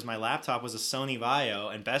laptop, because my laptop was a Sony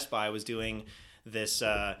Vaio, and Best Buy was doing this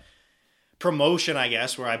promotion, I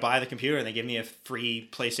guess, where I buy the computer and they give me a free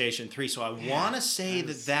PlayStation 3. So I want to say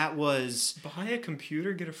that was buy a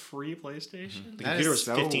computer, get a free PlayStation. The computer was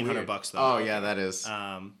 $1,500 though. Oh yeah, that is.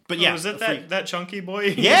 But yeah, was it that chunky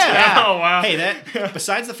boy? Yeah. Oh wow. Hey, that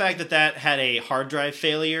besides the fact that had a hard drive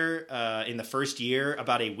failure in the first year,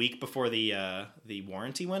 about a week before the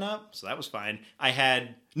warranty went up, so that was fine. I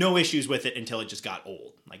had no issues with it until it just got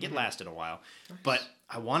old. Like it lasted a while, but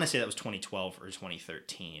I want to say that was 2012 or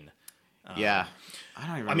 2013. Yeah, I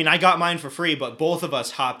don't even. I mean, I got mine for free, but both of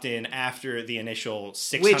us hopped in after the initial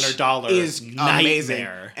 $600 is nightmare. amazing.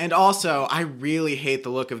 And also, I really hate the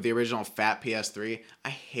look of the original fat PS3. I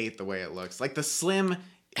hate the way it looks. Like the slim.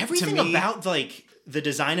 Everything to me, about like the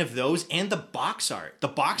design of those and the box art. The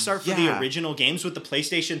box art for the original games with the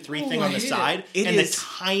PlayStation 3 thing on the side and the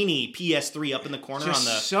tiny PS3 up in the corner on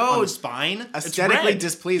the spine. Aesthetically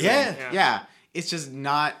displeasing. Yeah. It's just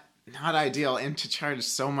not ideal, and to charge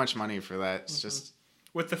so much money for that, it's just...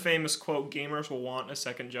 With the famous quote, gamers will want a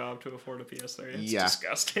second job to afford a PS3. It's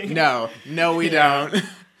disgusting. No, we don't.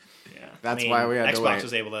 Yeah. That's why we had to wait. Xbox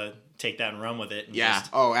was able to take that and run with it. And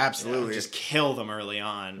absolutely. Just kill them early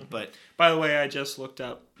on. But by the way, I just looked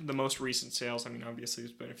up the most recent sales. I mean, obviously,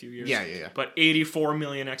 it's been a few years. Yeah. But 84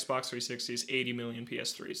 million Xbox 360s, 80 million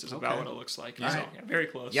PS3s is about what it looks like. So, very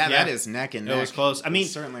close. Yeah, that is neck and neck. It was close. I mean,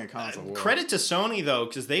 certainly a console war. Credit to Sony, though,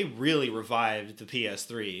 because they really revived the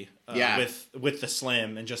PS3 with the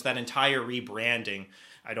Slim and just that entire rebranding.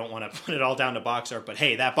 I don't want to put it all down to box art, but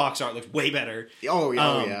hey, that box art looks way better. Oh,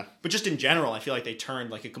 yeah. But just in general, I feel like they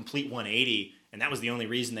turned like a complete 180, and that was the only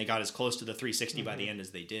reason they got as close to the 360 by the end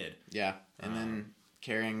as they did. Yeah, and then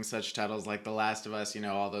carrying such titles like The Last of Us,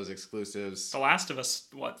 all those exclusives. The Last of Us,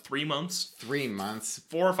 3 months? 3 months.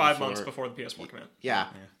 4 or 5 months before the PS4 came out. Yeah.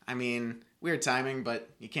 I mean, weird timing, but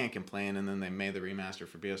you can't complain, and then they made the remaster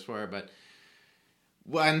for PS4, but...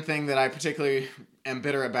 One thing that I particularly am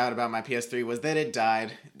bitter about my PS3 was that it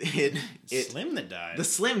died. Slim that died. The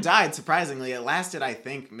Slim died, surprisingly. It lasted, I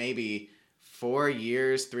think, maybe 3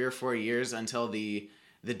 or 4 years until the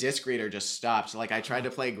disc reader just stopped. Like, I tried to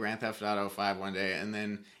play Grand Theft Auto 5 one day, and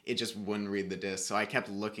then it just wouldn't read the disc. So I kept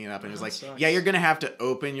looking it up, and it was like, sucks. Yeah, you're going to have to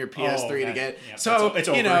open your PS3 to get... Yeah, so, it's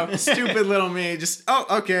over. Stupid little me, just,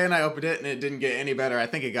 okay, and I opened it, and it didn't get any better. I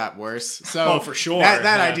think it got worse. So for sure.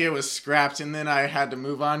 That idea was scrapped, and then I had to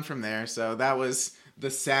move on from there. So that was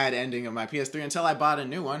the sad ending of my PS3 until I bought a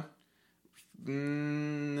new one.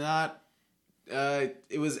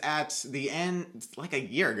 It was at the end, like a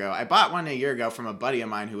year ago. I bought one a year ago from a buddy of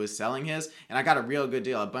mine who was selling his, and I got a real good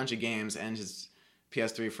deal, a bunch of games and his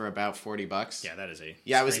PS3 for about $40. Yeah, that is a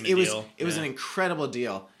it was an incredible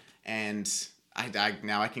deal, and I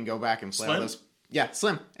now I can go back and play all those. Yeah,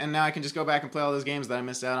 Slim, and now I can just go back and play all those games that I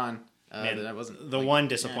missed out on. That I wasn't. The one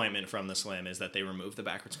disappointment from the Slim is that they removed the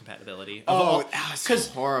backwards compatibility. Because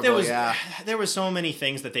horrible. There was so many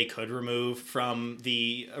things that they could remove from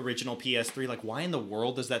the original PS3. Like, why in the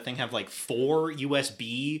world does that thing have like 4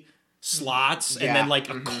 USB slots and then like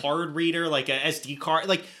a card reader, like a SD card?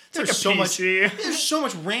 Like, there's so much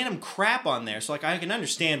random crap on there. So like, I can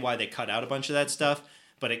understand why they cut out a bunch of that stuff.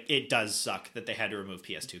 But it does suck that they had to remove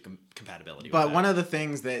PS2 compatibility. But one of the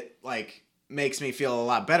things that like makes me feel a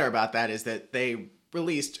lot better about that is that they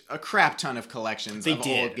released a crap ton of collections of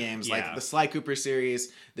old games, like the Sly Cooper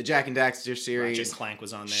series, the Jak and Daxter series. Ratchet and Clank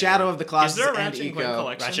was on there. Shadow of the Colossus. Is there a Ratchet and Clank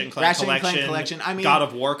collection? Ratchet and Clank collection. I mean, God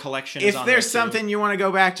of War collection is on there If there's something you want to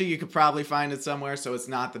go back to, you could probably find it somewhere, so it's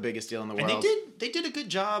not the biggest deal in the world. And they did a good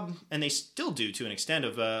job, and they still do to an extent,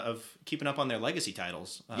 of keeping up on their legacy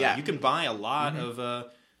titles. You can buy a lot of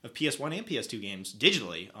PS1 and PS2 games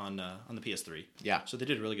digitally on the PS3. Yeah. So they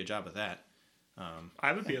did a really good job with that. I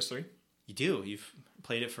have a PS3. You do? You've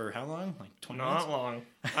played it for how long? Like 20 minutes? Not long.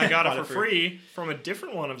 I got it for free from a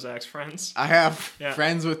different one of Zach's friends. I have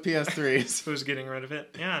friends with PS3s. Who's getting rid of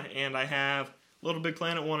it. Yeah, and I have Little Big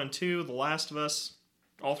Planet 1 and 2, The Last of Us,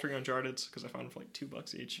 All 3 Uncharted's because I found them for like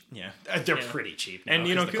 $2 each. Yeah, they're pretty cheap now. And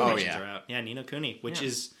Ni no 'cause the Kuni. collections are out. Yeah, Ni no Kuni, which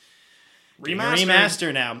is Remastered.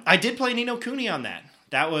 remaster now. I did play Ni no Kuni on that.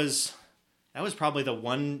 That was probably the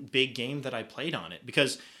one big game that I played on it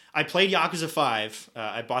because I played Yakuza 5.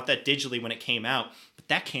 I bought that digitally when it came out, but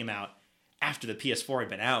that came out after the PS4 had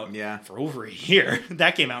been out for over a year.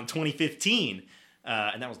 That came out in 2015.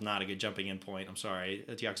 And that was not a good jumping in point. I'm sorry.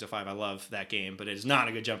 Yakuza 5, I love that game, but it is not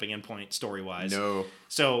a good jumping in point story-wise. No.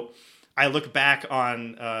 So I look back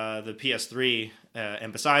on the PS3,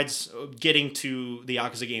 and besides getting to the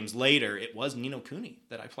Yakuza games later, it was Ni no Kuni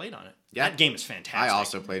that I played on it. Yeah. That game is fantastic. I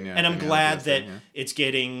also played Ni no And I'm Kuni on glad PS3, that yeah. it's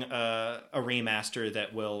getting a remaster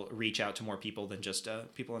that will reach out to more people than just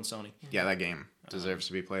people on Sony. Yeah, that game deserves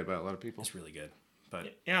to be played by a lot of people. It's really good.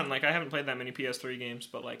 But Yeah, and like I haven't played that many PS3 games,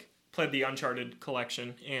 but like played the Uncharted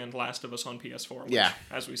collection and Last of Us on PS4. Which,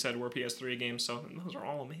 as we said, were PS3 games, so those are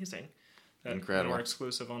all amazing. That Incredible. Are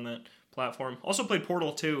exclusive on that platform. Also played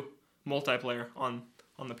Portal 2 multiplayer on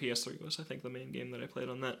the PS3 was I think the main game that I played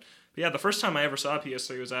on that. But yeah, the first time I ever saw a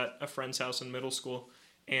PS3 was at a friend's house in middle school,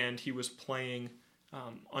 and he was playing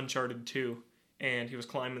Uncharted 2. And he was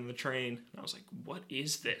climbing the train. And I was like, what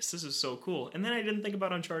is this? This is so cool. And then I didn't think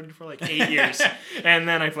about Uncharted for like 8 years. And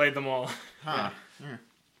then I played them all. Huh.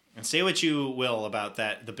 And say what you will about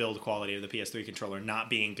the build quality of the PS3 controller not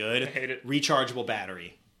being good. I hate it. Rechargeable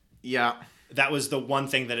battery. Yeah. That was the one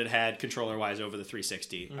thing that it had controller-wise over the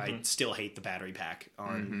 360. I still hate the battery pack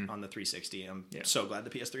on the 360. I'm so glad the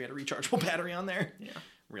PS3 had a rechargeable battery on there. Yeah.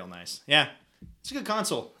 Real nice. Yeah. It's a good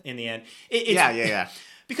console in the end. Yeah.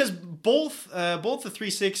 Because both the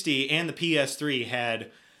 360 and the PS3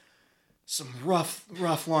 had some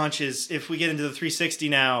rough launches. If we get into the 360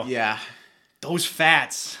 now, Yeah. those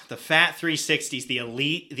the fat 360s, the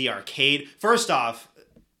Elite, the Arcade. First off,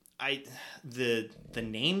 the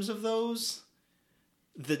names of those,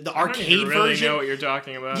 the arcade I don't even really version. know what you're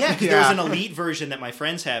talking about. Yeah, 'cause there was an Elite version that my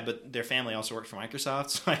friends had, but their family also worked for Microsoft,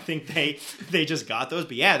 so I think they just got those.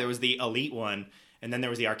 But yeah, there was the Elite one. And then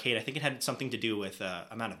there was the arcade. I think it had something to do with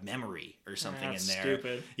amount of memory or something in there.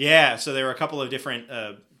 Stupid. Yeah, so there were a couple of different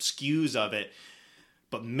SKUs of it.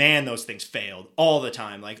 But man, those things failed all the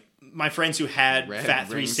time. Like my friends who had Red fat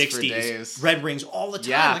rings for 360s, days. red rings all the time.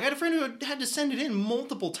 Yeah. Like I had a friend who had to send it in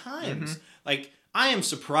multiple times. Like I am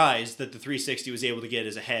surprised that the 360 was able to get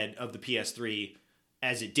as ahead of the PS3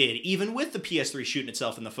 as it did, even with the PS3 shooting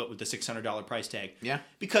itself in the foot with the $600 price tag. Yeah.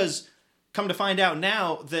 Because come to find out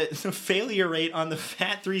now that the failure rate on the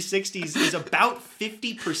fat 360s is about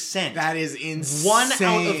 50%. That is insane. 1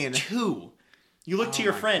 out of 2. You look to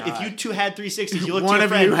your my friend. God. If you two had 360s, you look One to your of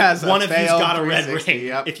friend. you has a one of you's failed got a red 360, ring.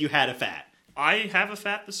 yep. If you had a fat. I have a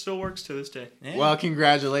fat that still works to this day. Yeah. Well,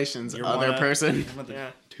 congratulations, You're other one of- person. one of the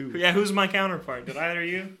Yeah. two. Yeah, who's my counterpart? Did either of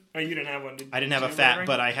you? Oh, you didn't have one, did you? I didn't have a Did you red fat, ring?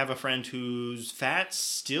 but I have a friend whose fat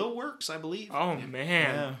still works, I believe. Oh,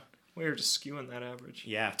 man. Yeah. We were just skewing that average.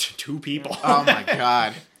 Yeah, 2 people. Oh my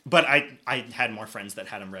God. But I had more friends that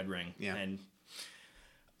had him red ring. Yeah. And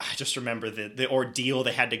I just remember the ordeal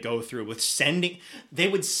they had to go through with sending. They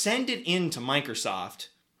would send it in to Microsoft,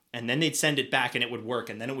 and then they'd send it back, and it would work,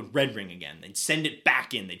 and then it would red ring again. They'd send it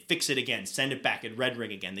back in, they'd fix it again, send it back, it'd red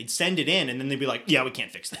ring again. They'd send it in, and then they'd be like, "Yeah, we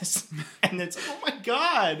can't fix this." And it's like, oh my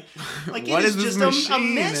God, like What it is is this just a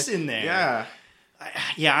machine? mess in there.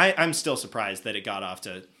 Yeah. I'm still surprised that it got off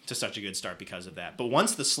to such a good start because of that. But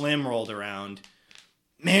once the Slim rolled around,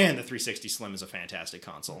 man, the 360 Slim is a fantastic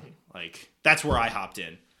console. Like, that's where I hopped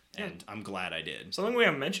in, and I'm glad I did. Something we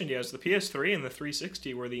haven't mentioned yet is the PS3 and the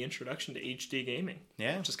 360 were the introduction to HD gaming.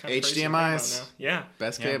 Yeah. Which is kind of crazy to think HDMIs. about now. Yeah.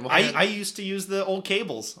 Best Yeah. cable. I used to use the old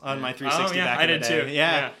cables on my 360 Oh, yeah, back I in the did day. too.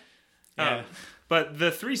 Yeah. Yeah. But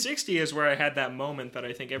the 360 is where I had that moment that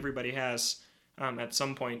I think everybody has at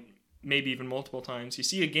some point, maybe even multiple times. You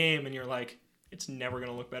see a game and you're like, it's never going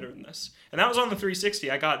to look better than this. And that was on the 360.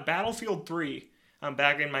 I got Battlefield 3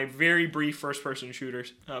 back in my very brief first-person shooter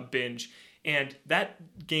binge. And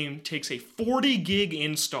that game takes a 40 gig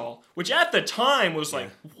install, which at the time was like,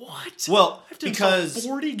 what? Well, I have to install because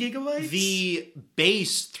 40 gigabytes? the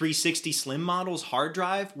base 360 Slim model's hard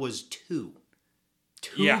drive was 2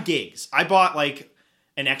 Yeah. gigs. I bought like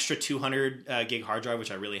an extra 200 gig hard drive,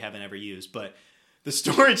 which I really haven't ever used, but the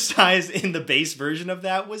storage size in the base version of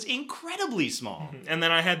that was incredibly small. And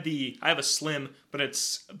then I have a Slim, but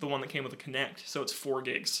it's the one that came with a Kinect, so it's 4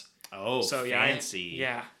 gigs. Oh, So fancy.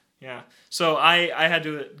 Yeah. So I had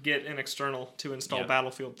to get an external to install Yep.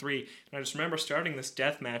 Battlefield 3, and I just remember starting this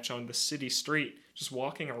deathmatch on the city street, just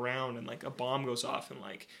walking around, and like a bomb goes off, and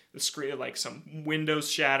like the screen, like some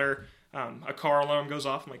windows shatter, A car alarm goes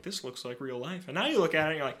off. I'm like, this looks like real life. And now you look at it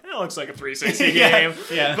and you're like, that looks like a 360 game.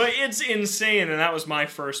 Yeah. But it's insane. And that was my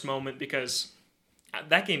first moment because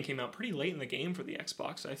that game came out pretty late in the game for the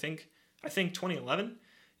Xbox. I think 2011.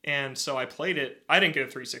 And so I played it. I didn't get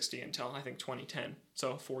a 360 until I think 2010.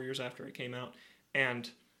 So 4 years after it came out. And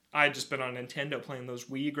I had just been on Nintendo playing those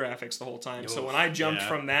Wii graphics the whole time. So when I jumped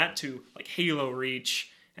from that to like Halo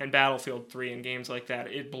Reach and Battlefield 3 and games like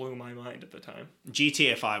that, it blew my mind at the time.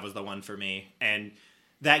 GTA 5 was the one for me, and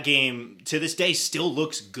that game to this day still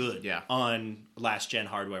looks good on last gen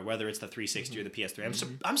hardware, whether it's the 360 or the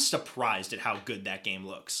PS3. I'm surprised at how good that game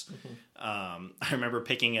looks. I remember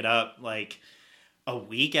picking it up like a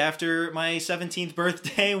week after my 17th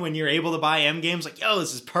birthday when you're able to buy M games. Like, yo,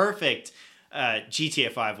 this is perfect.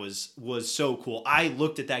 GTA 5 was so cool. I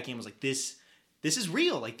looked at that game and was like, this is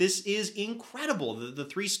real. Like, this is incredible. The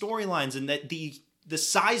three storylines and that the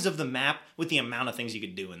size of the map with the amount of things you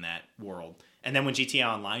could do in that world. And then when GTA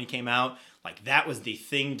Online came out, like, that was the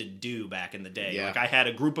thing to do back in the day. Yeah. Like, I had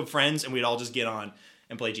a group of friends and we'd all just get on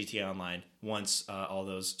and play GTA Online once all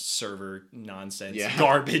those server nonsense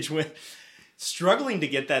garbage with. Struggling to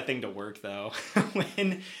get that thing to work though.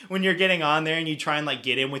 when you're getting on there and you try and like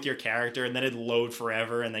get in with your character and then it'd load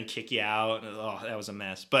forever and then kick you out. Oh, that was a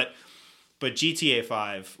mess. But GTA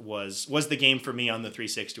 5 was the game for me on the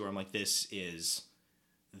 360 where I'm like, this is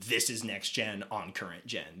next gen on current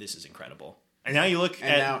gen. This is incredible. And now you look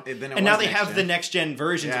now they have the next gen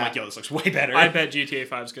versions. I'm like, yo, this looks way better. I bet GTA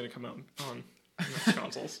 5 is going to come out on next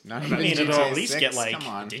consoles. I mean, it'll at least get like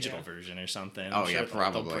a digital version or something. I'm sure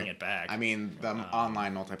probably. They'll bring it back. I mean, the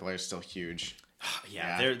online multiplayer is still huge.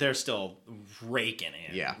 They're still raking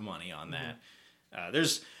in money on that.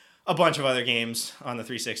 There's a bunch of other games on the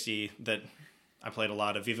 360 that I played a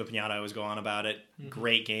lot of. Viva Pinata, I always go on about it.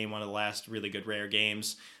 Great game, one of the last really good rare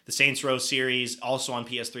games. The Saints Row series, also on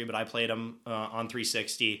PS3, but I played them on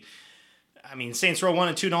 360. I mean, Saints Row 1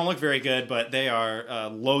 and 2 don't look very good, but they are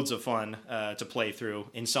loads of fun to play through.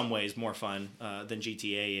 In some ways, more fun than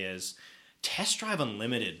GTA is. Test Drive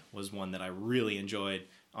Unlimited was one that I really enjoyed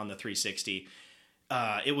on the 360.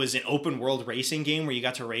 It was an open world racing game where you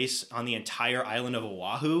got to race on the entire island of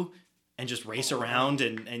Oahu and just race around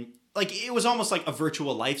and like it was almost like a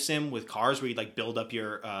virtual life sim with cars where you like build up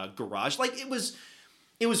your garage. Like it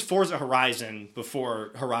was Forza Horizon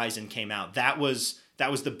before Horizon came out. That was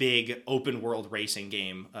the big open world racing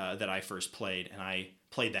game that I first played, and I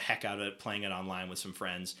played the heck out of it playing it online with some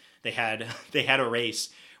friends. They had a race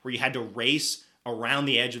where you had to race around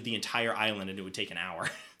the edge of the entire island, and it would take an hour.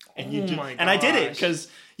 And I did it because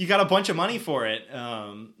you got a bunch of money for it.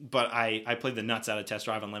 But I played the nuts out of Test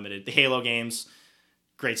Drive Unlimited. The Halo games,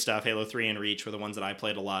 great stuff. Halo 3 and Reach were the ones that I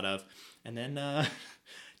played a lot of. And then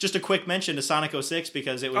just a quick mention to Sonic 06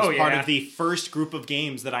 because it was part of the first group of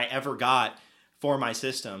games that I ever got for my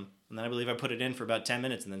system. And then I believe I put it in for about 10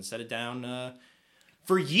 minutes and then set it down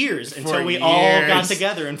for years until we all got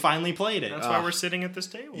together and finally played it. That's why we're sitting at this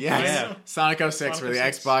table. Yeah. Sonic 06 for the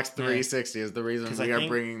Xbox 360 is the reason we are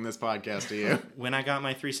bringing this podcast to you. When I got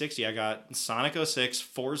my 360, I got Sonic 06,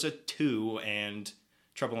 Forza 2, and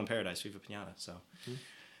Trouble in Paradise, Viva Pinata. So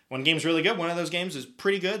one game's really good, one of those games is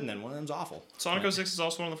pretty good, and then one of them's awful. Sonic 06 is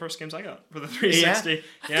also one of the first games I got for the 360.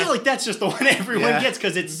 I feel like that's just the one everyone gets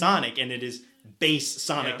because it's Sonic, and it is base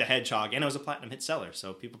Sonic the Hedgehog, and it was a platinum hit seller,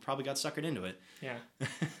 so people probably got suckered into it. Yeah.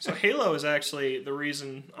 So Halo is actually the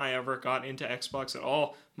reason I ever got into Xbox at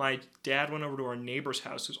all. My dad went over to our neighbor's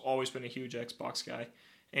house, who's always been a huge Xbox guy,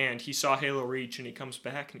 and he saw Halo Reach, and he comes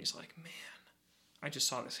back, and he's like, man, I just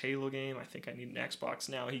saw this Halo game. I think I need an Xbox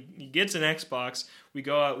now. He gets an Xbox. We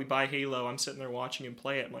go out, we buy Halo. I'm sitting there watching him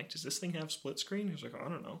play it. I'm like, does this thing have split screen? He was like, I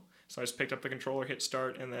don't know. So I just picked up the controller, hit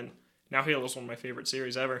start, and then now Halo's one of my favorite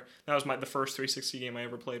series ever. That was the first 360 game I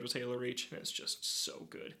ever played was Halo Reach, and it's just so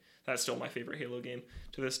good. That's still my favorite Halo game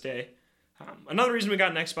to this day. Another reason we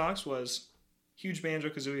got an Xbox was huge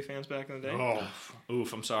Banjo-Kazooie fans back in the day. Oh,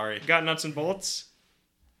 oof, I'm sorry. Got Nuts and Bolts.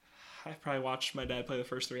 I probably watched my dad play the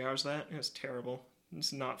first 3 hours of that. It was terrible.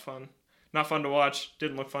 It's not fun. Not fun to watch.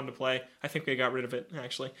 Didn't look fun to play. I think they got rid of it,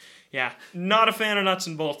 actually. Yeah, not a fan of Nuts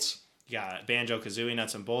and Bolts. You got Banjo-Kazooie,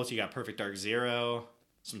 Nuts and Bolts. You got Perfect Dark Zero.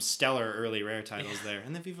 Some stellar early rare titles there.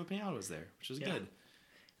 And then Viva Pinata was there, which was good.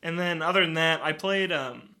 And then other than that, I played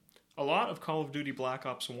a lot of Call of Duty Black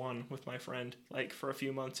Ops 1 with my friend, like for a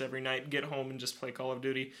few months every night. Get home and just play Call of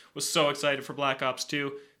Duty. Was so excited for Black Ops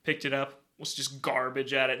 2. Picked it up. Was just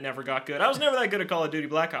garbage at it. Never got good. I was never that good at Call of Duty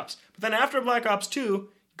Black Ops. But then after Black Ops 2,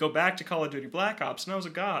 go back to Call of Duty Black Ops, and I was a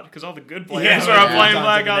god because all the good players were up playing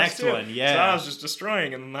Black Ops too. One, yeah. So I was just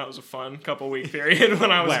destroying, and that was a fun couple week period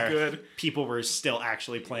when I was good. People were still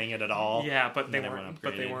actually playing it at all. Yeah, but they weren't.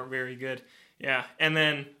 But they weren't very good. Yeah, and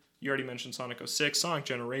then you already mentioned Sonic 06, Sonic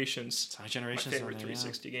Generations. Sonic Generations, my favorite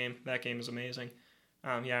 360 game. That game is amazing.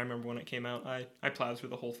 Yeah, I remember when it came out. I plowed through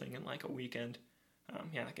the whole thing in like a weekend.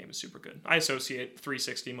 Yeah, that game is super good. I associate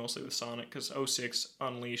 360 mostly with Sonic because 06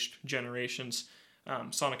 Unleashed, Generations,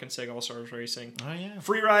 Sonic and Sega All-Stars Racing. Oh yeah,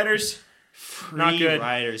 Free Riders. Not good.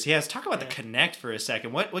 Riders. Yeah, let's talk about the Kinect for a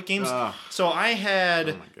second. What games? So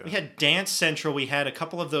we had Dance Central. We had a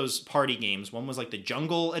couple of those party games. One was like the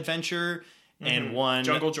Jungle Adventure, and one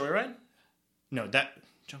Jungle Joyride. No, that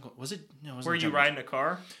Jungle was it? No, it wasn't. Were you riding a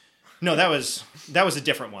car? No, that was a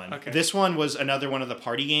different one. Okay. This one was another one of the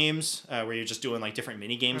party games where you're just doing like different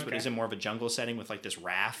mini games, but it's in more of a jungle setting with like this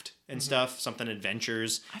raft and stuff, something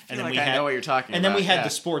adventures. I feel like I know what you're talking about. And then we had the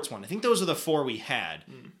sports one. I think those are the 4 we had.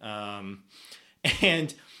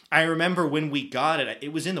 And I remember when we got it,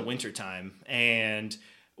 it was in the wintertime, and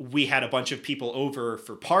we had a bunch of people over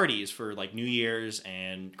for parties for like New Year's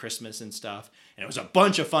and Christmas and stuff. And it was a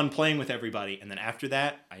bunch of fun playing with everybody. And then after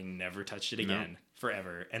that, I never touched it again.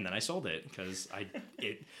 Forever, and then I sold it because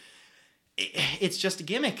it's just a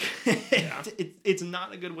gimmick. Yeah. It's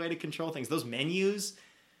not a good way to control things. Those menus.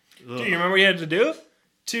 Do you remember what you had to do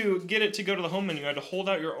to get it to go to the home menu? You had to hold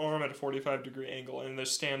out your arm at a 45-degree angle and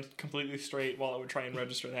just stand completely straight while it would try and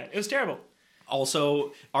register that. It was terrible.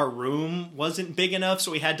 Also, our room wasn't big enough, so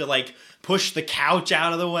we had to like push the couch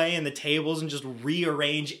out of the way and the tables and just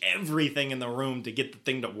rearrange everything in the room to get the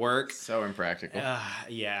thing to work. So impractical.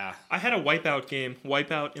 Yeah. I had a Wipeout game,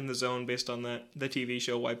 Wipeout in the Zone, based on the TV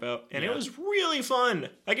show Wipeout, and it was really fun.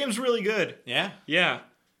 That game's really good. Yeah? Yeah.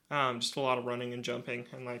 Just a lot of running and jumping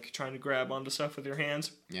and like trying to grab onto stuff with your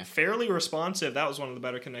hands. Yeah. Fairly responsive. That was one of the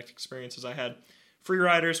better Kinect experiences I had. Free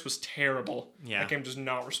Riders was terrible. Yeah. That game does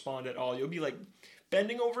not respond at all. You'll be like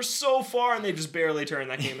bending over so far and they just barely turn.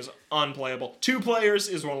 That game is unplayable. 2 players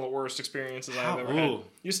is one of the worst experiences I've ever had.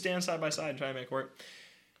 You stand side by side and try to make it work.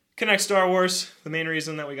 Kinect Star Wars, the main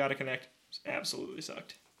reason that we got to Kinect, absolutely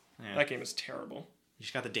sucked. Yeah. That game is terrible. You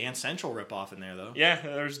just got the Dance Central ripoff in there, though. Yeah,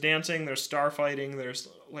 there's dancing, there's starfighting, there's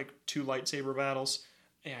like 2 lightsaber battles.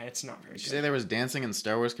 Yeah, it's not very good. Did you say there was dancing in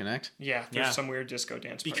Star Wars Kinect? Yeah, there's some weird disco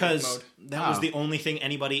dance because mode. That was the only thing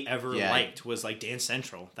anybody ever liked was like Dance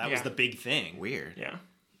Central. That was the big thing. Weird. Yeah.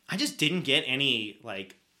 I just didn't get any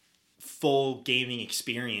like full gaming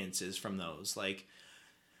experiences from those. Like,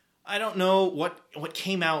 I don't know what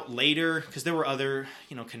came out later because there were other,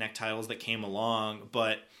 Kinect titles that came along,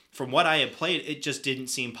 but from what I had played, it just didn't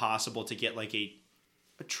seem possible to get like a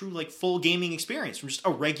true like full gaming experience from just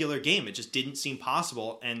a regular game. It just didn't seem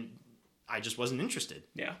possible, and I just wasn't interested.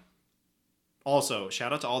 Yeah. Also,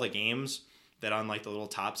 shout out to all the games that on like the little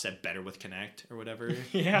top said better with Kinect or whatever.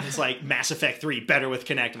 Yeah. It's like Mass Effect 3 better with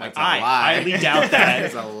Kinect. I'm like, I highly doubt that.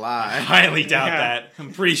 It's a lie. I highly doubt that.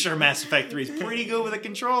 I'm pretty sure Mass Effect 3 is pretty good with a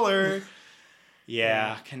controller.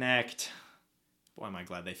 Yeah, Kinect. Boy, am I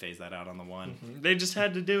glad they phased that out on the one. Mm-hmm. They just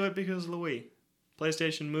had to do it because of the Wii.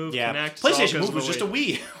 PlayStation Move, Kinect. PlayStation Move was just a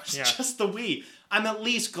Wii. It was Yeah. just the Wii. I'm at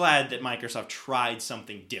least glad that Microsoft tried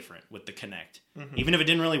something different with the Kinect. Mm-hmm. Even if it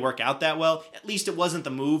didn't really work out that well, at least it wasn't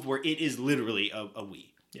the Move where it is literally a Wii.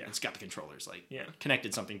 Yeah. It's got the controllers. Like, Yeah. Kinect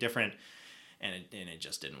did something different, and it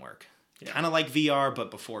just didn't work. Yeah. Kind of like VR,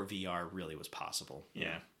 but before VR really was possible.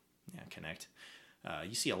 Yeah. Yeah, Kinect.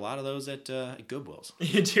 You see a lot of those at Goodwills.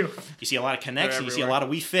 You do. You see a lot of Kinects, and you see a everywhere. lot of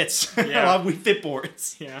Wii Fits. Yeah. A lot of Wii Fit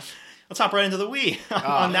boards. Yeah. Let's hop right into the Wii.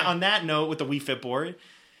 On that note, with the Wii Fit board,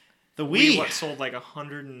 the Wii Wii sold like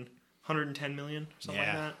 110 million, something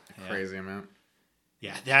like that. Yeah. Crazy amount.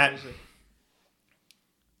 Yeah, that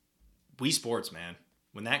Wii Sports, man.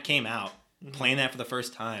 When that came out, playing that for the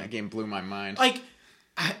first time, That game blew my mind. like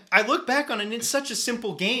I look back on it, and it's such a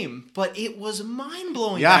simple game, but it was mind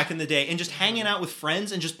blowing Yeah. back in the day, and just hanging out with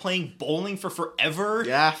friends and just playing bowling for forever.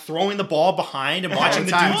 Yeah. throwing the ball behind and watching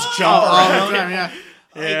the time. dudes Oh, jump all the around. time, yeah.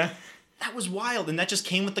 Yeah. That was wild, and that just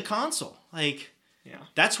came with the console. Like, Yeah.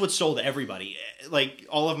 that's what sold everybody. Like,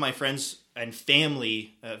 all of my friends and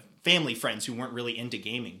family friends who weren't really into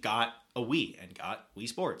gaming got a Wii and got Wii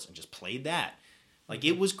Sports and just played that. Like,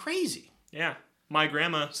 it was crazy. Yeah. My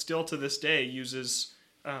grandma still to this day uses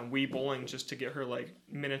Wii bowling just to get her like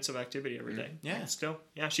minutes of activity every day. Yeah. Still.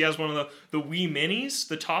 Yeah. She has one of the Wii Minis,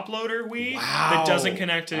 the top loader Wii Wow. that doesn't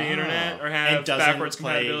connect to the internet or have And doesn't backwards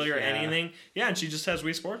play, compatibility or yeah. anything. Yeah. And she just has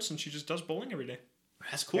Wii Sports and she just does bowling every day.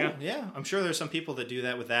 That's cool. Yeah. Yeah. I'm sure there's some people that do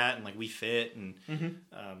that with that and like Wii Fit, and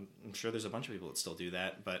I'm sure there's a bunch of people that still do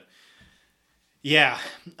that. But yeah,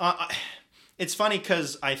 It's funny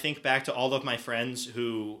because I think back to all of my friends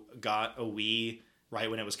who got a Wii right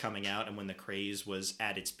when it was coming out and when the craze was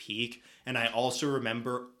at its peak. And I also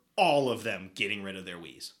remember all of them getting rid of their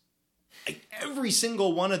Wiis. Like, every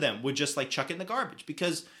single one of them would just like chuck it in the garbage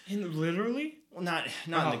because... Literally? Well, not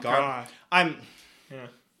in the garbage. Yeah.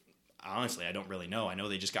 Honestly, I don't really know. I know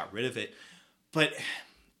they just got rid of it. But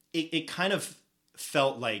it kind of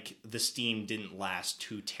felt like the Steam didn't last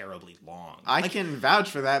too terribly long. I can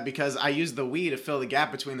vouch for that because I used the Wii to fill the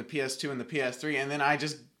gap between the PS2 and the PS3, and then I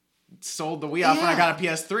just sold the Wii off when I got a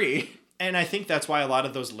PS3. And I think that's why a lot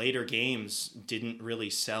of those later games didn't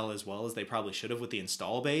really sell as well as they probably should have with the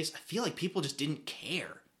install base. I feel like people just didn't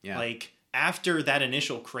care. Yeah. Like, after that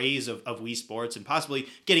initial craze of Wii Sports and possibly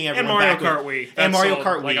getting everyone and Mario back Kart Wii. And Mario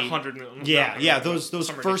Kart like Wii. 100 million. Yeah, those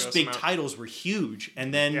first big amount. titles were huge.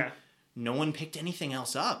 And then no one picked anything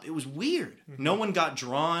else up. It was weird. Mm-hmm. No one got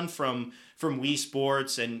drawn from Wii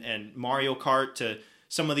Sports and Mario Kart to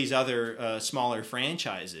some of these other smaller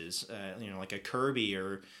franchises, like a Kirby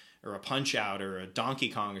or a Punch-Out or a Donkey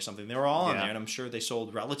Kong or something. They were all on there, and I'm sure they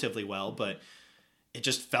sold relatively well, but it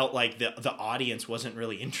just felt like the audience wasn't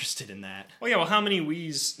really interested in that. Well, how many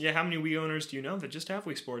Wii owners do you know that just have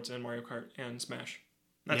Wii Sports and Mario Kart and Smash?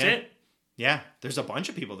 That's it? Yeah, there's a bunch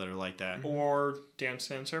of people that are like that. Or Dance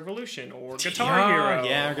Dance Revolution, or Guitar Hero.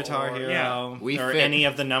 Yeah, Guitar Hero. Yeah. Or any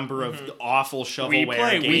of the number of awful shovelware Wii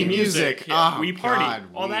Play, games. Wii Music, Wii Party,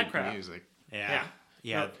 all that crap. Music.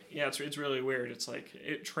 Yeah. It's really weird. It's like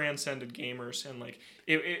it transcended gamers and like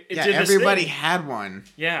it did this everybody thing. had one.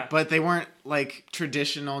 Yeah, but they weren't like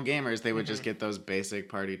traditional gamers. They would just get those basic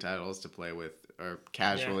party titles to play with, or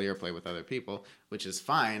casually, or play with other people, which is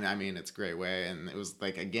fine. I mean, it's a great way, and it was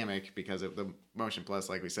like a gimmick because of the Motion Plus,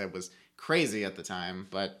 like we said, was crazy at the time.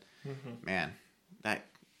 But man,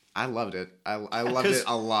 I loved it. I loved it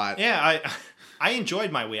a lot. Yeah, I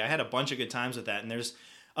enjoyed my Wii. I had a bunch of good times with that, and there's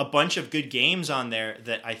a bunch of good games on there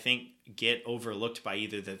that I think get overlooked by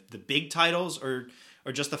either the big titles or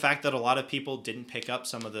just the fact that a lot of people didn't pick up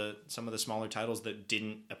some of the smaller titles that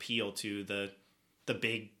didn't appeal to the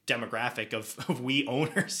big demographic of Wii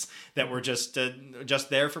owners that were just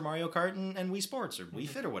there for Mario Kart and Wii Sports or Wii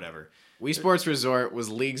Fit or whatever. Wii Sports Resort was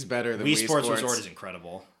leagues better than Wii Sports Resort is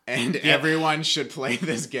incredible. And everyone should play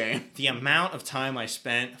this game. The amount of time I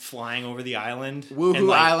spent flying over the island.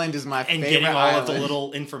 Woohoo Island is my favorite and getting all island. of the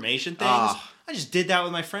little information things. I just did that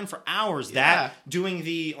with my friend for hours. That, doing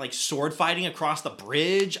the sword fighting across the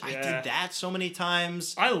bridge. I did that so many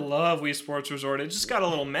times. I love Wii Sports Resort. It just got a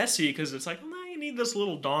little messy because it's like, you need this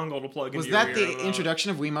little dongle to plug into your Was that the introduction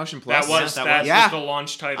of Wii Motion Plus? That was the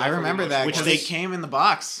launch title. I remember that because they came in the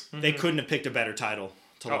box. They couldn't have picked a better title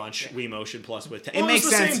to launch Wii Motion Plus with. It makes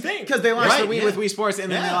sense because they launched the Wii with Wii Sports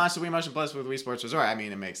and then they launched the Wii Motion Plus with Wii Sports Resort. I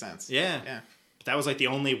mean, it makes sense. Yeah. But that was like the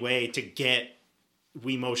only way to get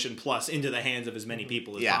Wii Motion Plus into the hands of as many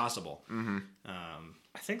people as possible. Mm-hmm.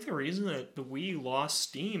 I think the reason that the Wii lost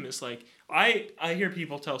steam is like I hear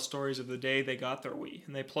people tell stories of the day they got their Wii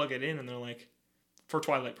and they plug it in and they're like, for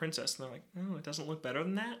Twilight Princess, and they're like, oh, it doesn't look better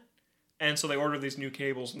than that. And so they order these new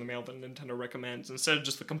cables in the mail that Nintendo recommends. Instead of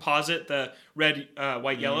just the composite, the red,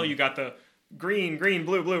 white, yellow, you got the green,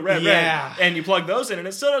 blue, red, red. And you plug those in, and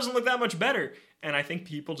it still doesn't look that much better. And I think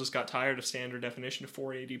people just got tired of standard definition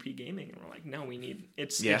 480p gaming. And we're like, no, we need...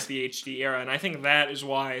 It's the HD era. And I think that is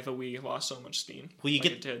why the Wii lost so much steam. Well, you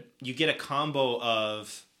get a combo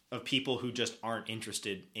of people who just aren't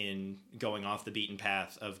interested in going off the beaten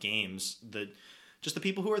path of games. Just the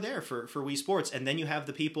people who are there for Wii Sports. And then you have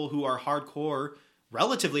the people who are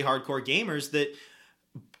relatively hardcore gamers that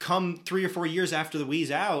come 3 or 4 years after the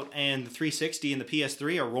Wii's out and the 360 and the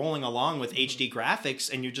PS3 are rolling along with HD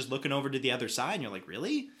graphics and you're just looking over to the other side and you're like,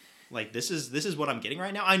 really? Like, this is what I'm getting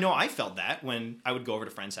right now? I know I felt that when I would go over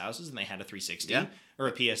to friends' houses and they had a 360 or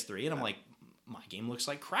a PS3 and I'm like, my game looks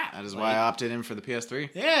like crap. That is why I opted in for the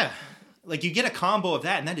PS3. Yeah. Like, you get a combo of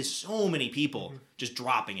that, and that is so many people just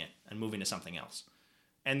dropping it and moving to something else.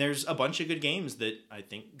 And there's a bunch of good games that I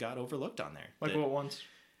think got overlooked on there. Like what ones?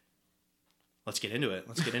 Let's get into it.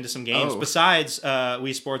 Let's get into some games. Besides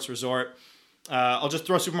Wii Sports Resort, I'll just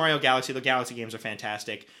throw Super Mario Galaxy. The Galaxy games are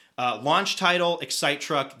fantastic. Launch title, Excite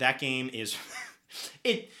Truck. That game is...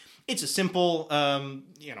 It's a simple,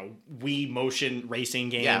 Wii motion racing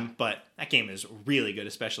game, but that game is really good,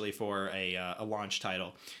 especially for a launch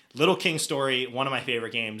title. Little King Story, one of my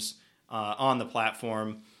favorite games on the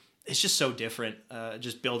platform. It's just so different,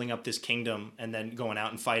 just building up this kingdom and then going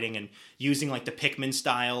out and fighting and using like the Pikmin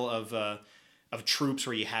style of troops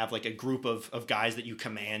where you have like a group of guys that you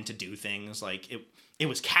command to do things. Like it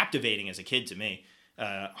was captivating as a kid to me.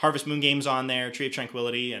 Harvest Moon games on there, Tree of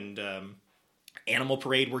Tranquility, and Animal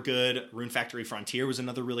Parade were good. Rune Factory Frontier was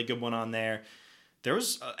another really good one on there. There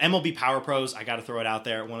was MLB Power Pros. I got to throw it out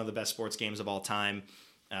there. One of the best sports games of all time.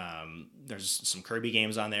 There's some Kirby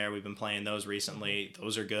games on there. We've been playing those recently.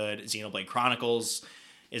 Those are good. Xenoblade Chronicles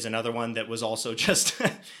is another one that was also just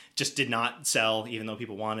did not sell, even though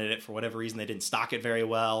people wanted it. For whatever reason, they didn't stock it very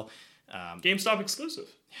well. GameStop exclusive.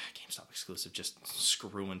 Yeah, GameStop exclusive, just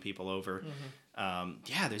screwing people over.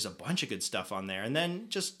 Yeah, there's a bunch of good stuff on there. And then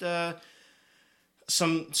just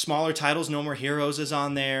some smaller titles. No More Heroes is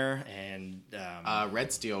on there. And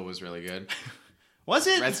Red Steel was really good. Was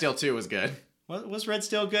it? Red Steel 2 was good. Was Red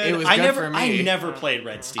Steel good? It was good for me. I never played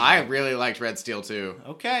Red Steel. I really liked Red Steel 2.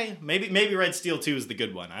 Okay, maybe Red Steel 2 is the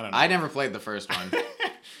good one. I don't know. I never played the first one.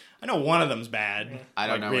 I know one of them's bad. I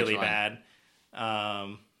don't know really which one.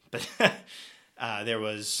 bad. But there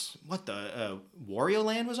was Wario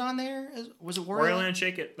Land was on there. Was it Wario Land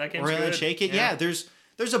Shake It. That game's Wario good. Land Shake It. Yeah, there's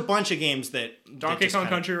a bunch of games that Donkey Kong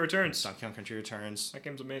Country Returns. Donkey Kong Country Returns. That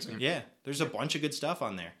game's amazing. Yeah, there's a bunch of good stuff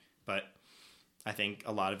on there, but I think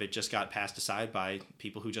a lot of it just got passed aside by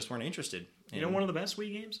people who just weren't interested. You know, one of the best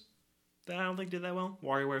Wii games that I don't think did that well?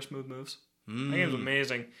 WarioWare Smooth Moves. That game's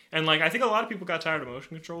amazing. And I think a lot of people got tired of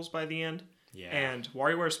motion controls by the end. Yeah. And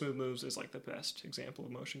WarioWare Smooth Moves is the best example of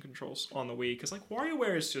motion controls on the Wii. Because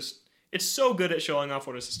WarioWare is just, it's so good at showing off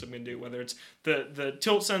what a system can do. Whether it's the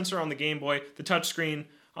tilt sensor on the Game Boy, the touchscreen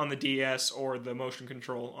on the DS, or the motion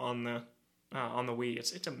control on the Wii.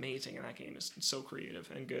 It's amazing, and that game is so creative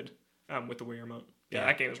and good. With the Wii remote. Yeah,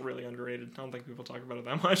 that game is really underrated. I don't think people talk about it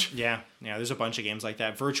that much. Yeah, there's a bunch of games like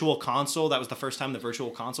that. Virtual Console, that was the first time the Virtual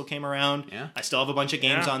Console came around. Yeah. I still have a bunch of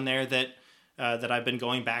games on there that I've been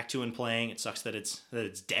going back to and playing. It sucks that it's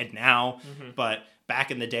dead now, but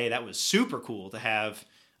back in the day, that was super cool to have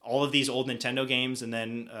all of these old Nintendo games, and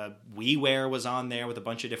then WiiWare was on there with a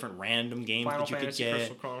bunch of different random games Final that you Fantasy could get.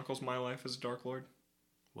 Crystal Chronicles, My Life as a Dark Lord.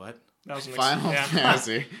 What? That was an Final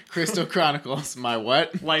Fantasy, Crystal Chronicles, my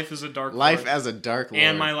what? Life as a Dark Lord. Life as a Dark Lord.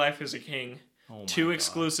 And My Life as a King. Oh Two my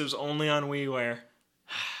exclusives only on WiiWare.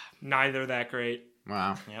 Neither that great.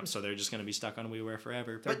 Wow. Yep, so they're just going to be stuck on WiiWare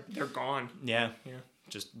forever. They're gone. Yeah.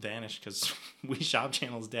 Just vanished because Wii Shop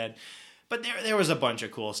Channel's dead. But there was a bunch of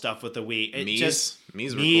cool stuff with the Wii.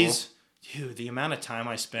 Mii's were cool. Dude, the amount of time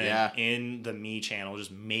I spent in the Mii channel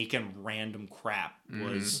just making random crap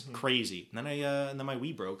was crazy. And then my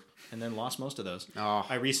Wii broke and then lost most of those. Oh.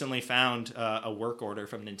 I recently found a work order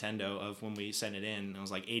from Nintendo of when we sent it in. It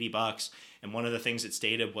was like $80, and one of the things it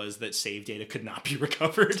stated was that save data could not be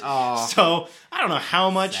recovered. Oh. So I don't know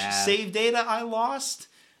how much Sad. save data I lost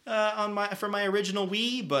for my original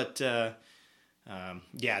Wii, but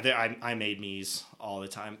I made Mii's all the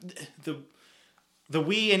time. The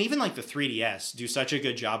Wii and even the 3DS do such a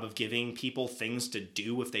good job of giving people things to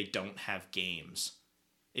do if they don't have games.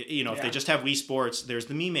 If they just have Wii Sports, there's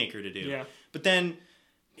the Mii Maker to do. Yeah. But then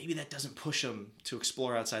maybe that doesn't push them to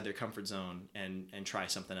explore outside their comfort zone and try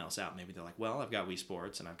something else out. Maybe they're like, well, I've got Wii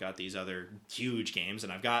Sports and I've got these other huge games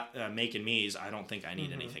and I've got making Mii's. I don't think I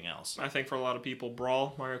need anything else. I think for a lot of people,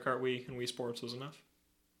 Brawl, Mario Kart Wii, and Wii Sports was enough.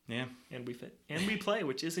 Yeah. And Wii Fit. And Wii Play,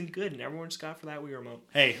 which isn't good, and everyone's got for that Wii remote.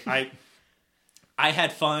 Hey, I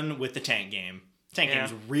had fun with the tank game. Tank game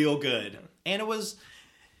was real good, and it was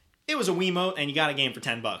a Wiimote, and you got a game for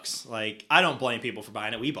 $10. I don't blame people for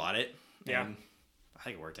buying it. We bought it. Yeah, I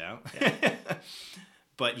think it worked out. Yeah.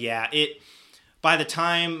 But yeah, by the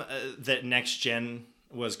time that next gen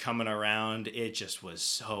was coming around, it just was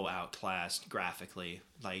so outclassed graphically.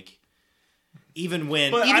 Even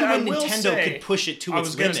when Nintendo could push it to its limits. I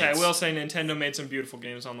was going to say, I will say Nintendo made some beautiful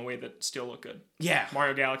games on the way that still look good. Yeah.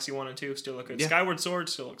 Mario Galaxy 1 and 2 still look good. Yeah. Skyward Sword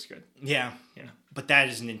still looks good. Yeah. Yeah. But that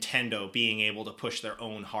is Nintendo being able to push their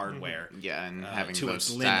own hardware. Yeah, and having to those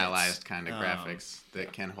its limits. stylized kind of graphics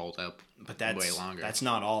that can hold up way longer. That's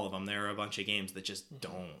not all of them. There are a bunch of games that just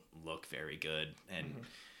don't look very good. And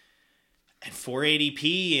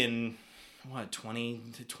 480p in...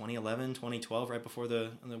 2011, 2012, right before the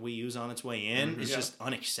Wii U's on its way in, is just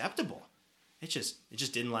unacceptable. It just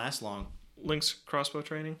didn't last long. Link's crossbow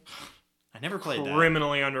training. I never played that.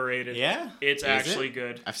 Criminally underrated. Yeah? It's actually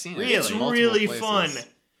good. I've seen Really? it. It's multiple really places. fun.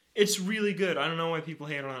 It's really good. I don't know why people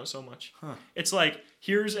hate on it so much. Huh. It's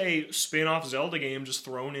here's a spin-off Zelda game just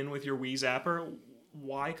thrown in with your Wii Zapper.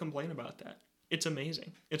 Why complain about that? It's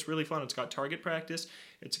amazing. It's really fun. It's got target practice.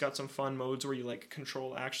 It's got some fun modes where you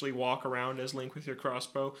actually walk around as Link with your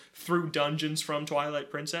crossbow through dungeons from Twilight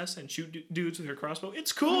Princess and shoot dudes with your crossbow.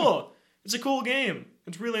 It's cool. It's a cool game.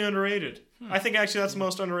 It's really underrated. I think actually that's the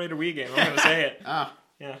most underrated Wii game. I'm going to say it. Ah.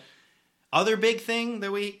 Yeah. Other big thing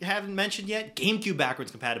that we haven't mentioned yet, GameCube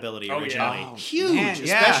backwards compatibility originally. Oh, Huge, man,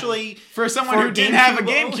 yeah. especially For someone who didn't have a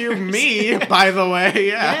GameCube, me, by the way,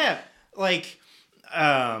 Yeah, like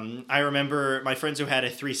I remember my friends who had a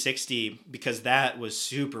 360 because that was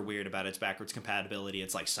super weird about its backwards compatibility.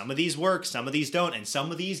 It's like some of these work, some of these don't, and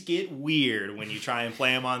some of these get weird when you try and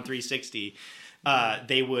play them on 360.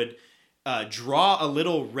 They would draw a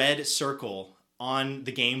little red circle on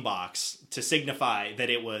the game box to signify that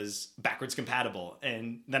it was backwards compatible.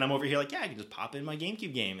 And then I'm over here like, yeah, I can just pop in my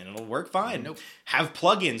GameCube game and it'll work fine. Nope. Have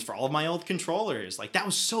plugins for all of my old controllers. Like, that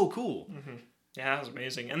was so cool. Mm-hmm. Yeah, that was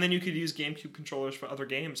amazing. And then you could use GameCube controllers for other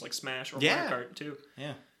games like Smash or Yeah. Mario Kart too.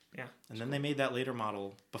 Yeah. Yeah. And then they made that later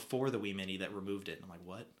model before the Wii Mini that removed it. And I'm like,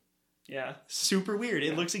 what? Yeah. Super weird.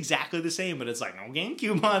 It looks exactly the same, but it's like no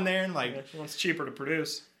GameCube on there. And like, Well, it's cheaper to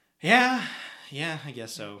produce. yeah, I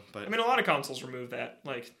guess so. But I mean, a lot of consoles remove that.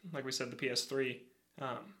 Like we said, the PS3.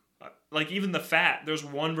 Like even the Fat. There's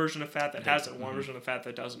one version of Fat that has it, one version of Fat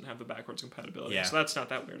that doesn't have the backwards compatibility. Yeah. So that's not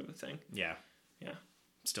that weird of a thing. yeah, Yeah.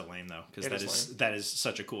 still lame though, because It that is is that is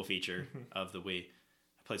such a cool feature of the Wii.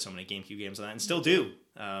 I played so many GameCube games on that, and still do.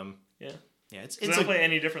 Yeah. Yeah, it's It doesn't play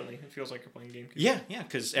any differently. It feels like you're playing GameCube. yeah,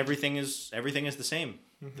 because everything is the same.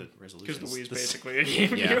 The resolution Because the Wii is the same. basically a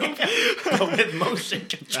GameCube. But with motion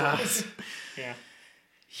controls. Yeah.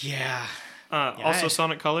 Yeah. Also, I-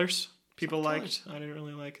 Sonic Colors. People Sonic liked. I didn't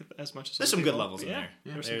really like it as much as There's other some good people. levels in Yeah, there.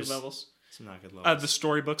 Yeah, there's some good there's- levels. Some not good levels. The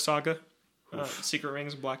Storybook Saga, Secret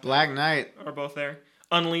Rings, and Black Black Knight. are both there.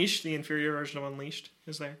 Unleashed, the inferior version of Unleashed,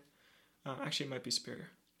 is there. Actually, it might be superior.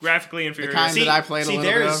 Graphically inferior. kind that I played a little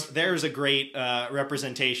bit of. There's a great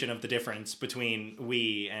representation of the difference between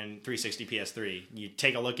Wii and 360 PS3. You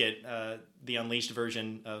take a look at the Unleashed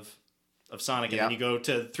version of Sonic, and then you go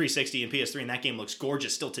to 360 and PS3, and that game looks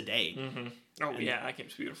gorgeous still today. Oh yeah, that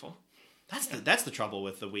game's beautiful. That's the trouble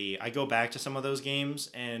with the Wii. I go back to some of those games,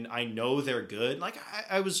 and I know they're good. Like,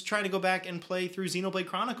 I was trying to go back and play through Xenoblade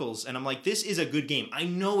Chronicles, and I'm like, this is a good game. I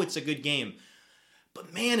know it's a good game.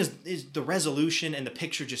 But man, is the resolution and the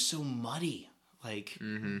picture just so muddy. Like,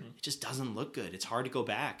 it just doesn't look good. It's hard to go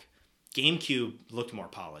back. GameCube looked more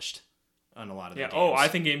polished on a lot of the games. Oh, I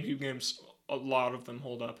think GameCube games, a lot of them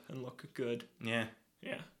hold up and look good. Yeah.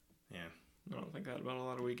 Yeah. Yeah. I don't think that about a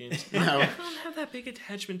lot of Wii games. No. I don't have that big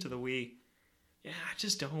attachment to the Wii. Yeah, I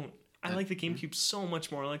just don't. I like the GameCube so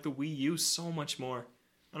much more. I like the Wii U so much more.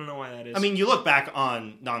 I don't know why that is. I mean, you look back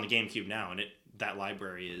on the GameCube now, and that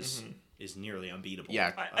library is nearly unbeatable.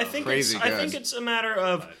 Yeah. I think crazy I good. think it's a matter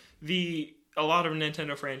of a lot of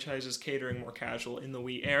Nintendo franchises catering more casual in the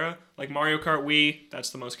Wii era. Like Mario Kart Wii, that's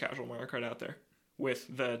the most casual Mario Kart out there.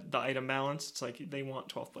 With the item balance, it's like they want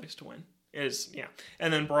 12th place to win.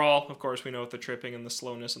 And then Brawl, of course, we know with the tripping and the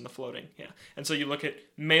slowness and the floating. Yeah. And so you look at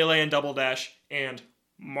Melee and Double Dash and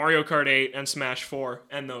Mario Kart 8 and Smash 4,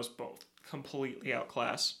 and those both completely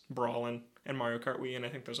outclass Brawl and Mario Kart Wii, and I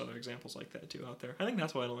think there's other examples like that too out there. I think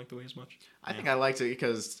that's why I don't like the Wii as much. I think I liked it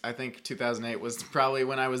because I think 2008 was probably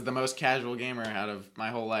when I was the most casual gamer out of my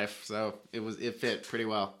whole life, so it fit pretty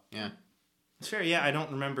well. Yeah. It's fair. Yeah, I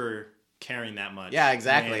don't remember caring that much. Yeah,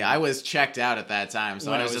 exactly. And I was checked out at that time,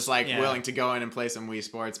 so When I I was was- just like yeah. willing to go in and play some Wii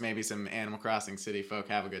Sports, maybe some Animal Crossing City Folk,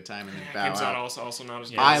 have a good time, and then bow Game's not out. also not as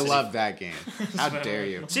good. I as love that game. How dare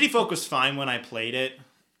you? City Folk was fine when I played it,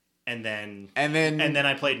 and then And then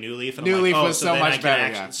I played New Leaf, and New I'm like, Leaf oh, was so then much I can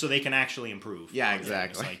better, yeah. so they can actually improve. Yeah, on things.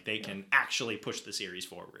 exactly. Like they can actually push the series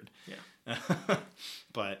forward. Yeah.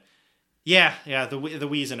 But yeah, the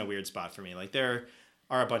Wii's in a weird spot for me. Like there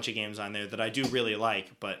are a bunch of games on there that I do really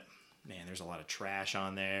like, but man, there's a lot of trash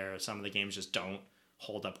on there. Some of the games just don't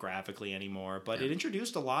hold up graphically anymore. But it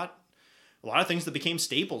introduced a lot of things that became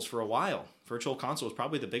staples for a while. Virtual Console was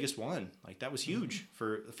probably the biggest one. Like that was huge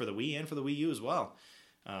for the Wii and for the Wii U as well.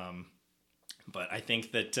 But I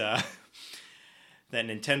think that that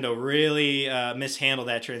Nintendo really mishandled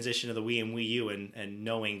that transition to the Wii and Wii U and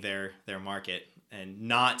knowing their market and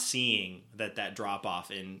not seeing that drop off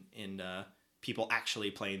in people actually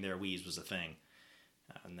playing their Wiis was a thing.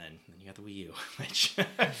 And then you got the Wii U, which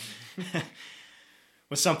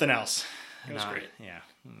was something else. It was great. Yeah.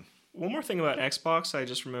 One more thing about Xbox, I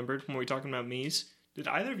just remembered when we were talking about Mii's. Did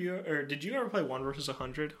you ever play 1 vs.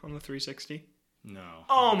 100 on the 360? No.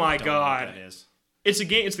 Oh my Don't know what God. that is. It's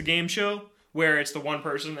the game show where it's the one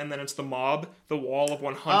person and then it's the mob, the wall of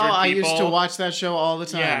 100 oh, I people. used to watch that show all the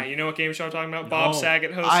time. Yeah, you know what game show I'm talking about? Bob No.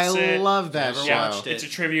 Saget hosts I it. love that Never show. watched it. It's a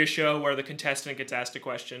trivia show where the contestant gets asked a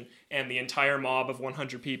question and the entire mob of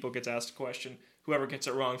 100 people gets asked a question. Whoever gets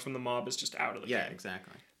it wrong from the mob is just out of the Yeah, game.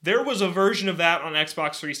 exactly. There was a version of that on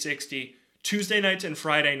Xbox 360, Tuesday nights and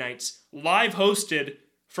Friday nights, live hosted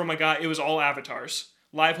from a guy. It was all avatars.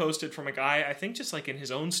 live hosted from a guy, I think just like in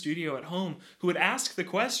his own studio at home, who would ask the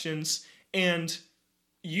questions, and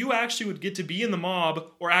you actually would get to be in the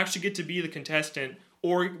mob or actually get to be the contestant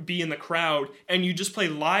or be in the crowd, and you just play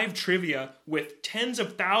live trivia with tens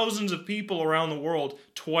of thousands of people around the world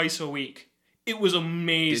twice a week. It was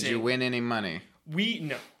amazing. Did you win any money?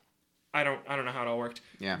 No. I don't know how it all worked.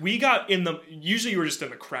 Yeah. We got usually you were just in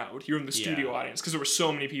the crowd. You were in the studio audience because there were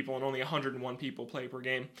so many people and only 101 people play per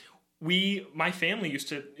game. My family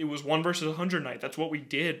it was 1 versus 100 night. That's what we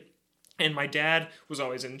did. And my dad was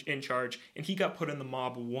always in charge, and he got put in the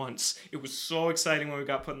mob once. It was so exciting when we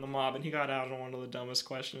got put in the mob, and he got out on one of the dumbest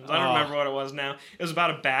questions. I don't remember what it was now. It was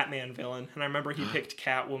about a Batman villain, and I remember he picked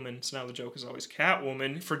Catwoman, so now the joke is always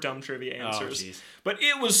Catwoman for dumb trivia answers. But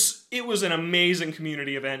it was an amazing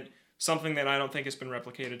community event, something that I don't think has been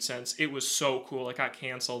replicated since. It was so cool. It got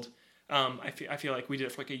canceled. I feel like we did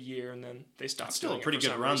it for like a year, and then they stopped. Still a pretty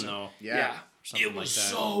good run, though. Yeah. It was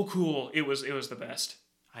so cool. It was the best.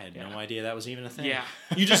 I had no idea that was even a thing. Yeah,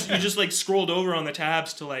 you just like scrolled over on the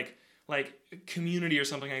tabs to like community or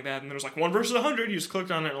something like that, and there was like 1 versus 100. You just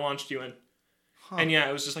clicked on it and it launched you in. And yeah,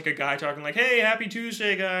 it was just like a guy talking like, "Hey, happy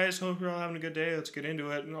Tuesday, guys! Hope you're all having a good day. Let's get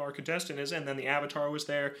into it." And our contestant is, and then the avatar was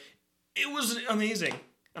there. It was amazing,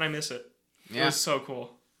 and I miss it. Yeah. It was so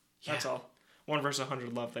cool. That's all. 1 versus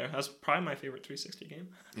 100 love there. That's probably my favorite 360 game.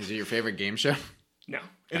 Is it your favorite game show? No,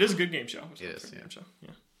 it is a good game show. It is. Game show.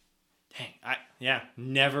 Yeah. Dang,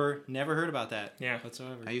 never heard about that. Yeah,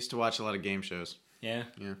 whatsoever. I used to watch a lot of game shows. Yeah,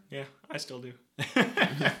 I still do.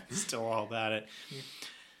 Still all about it. Yeah.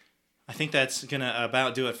 I think that's gonna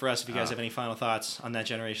about do it for us. If you guys have any final thoughts on that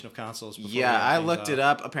generation of consoles, I looked it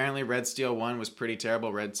up. Apparently, Red Steel 1 was pretty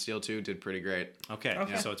terrible. Red Steel 2 did pretty great. Okay.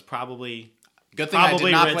 So it's probably good thing I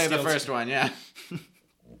did not Red play Steel the first one. Yeah.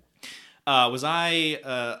 Was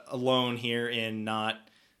I alone here in not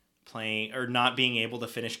playing or not being able to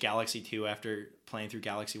finish Galaxy 2 after playing through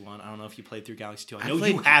Galaxy 1? I don't know if you played through Galaxy 2. I know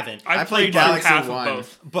you haven't. I played Galaxy 1.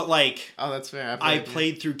 Both. But like, oh, that's fair. I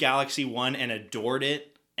played through Galaxy 1 and adored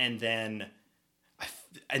it, and then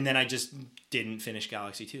I just didn't finish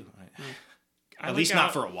Galaxy 2. At least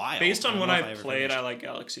not for a while. Based on what I've played, I like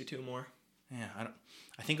Galaxy 2 more. Yeah,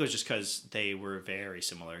 I think it was just because they were very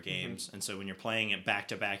similar games, and so when you're playing it back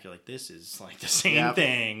to back, you're like, this is like the same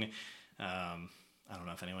thing. I don't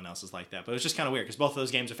know if anyone else is like that, but it was just kind of weird because both of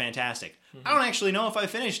those games are fantastic. Mm-hmm. I don't actually know if I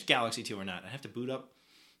finished Galaxy 2 or not. I have to boot up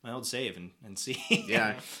my old save and see.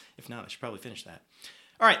 Yeah. If not, I should probably finish that.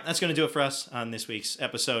 All right, that's going to do it for us on this week's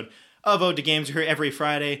episode of Ode to Games. We're here every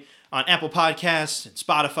Friday on Apple Podcasts and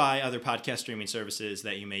Spotify, other podcast streaming services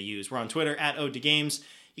that you may use. We're on Twitter at Ode to Games.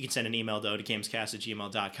 You can send an email to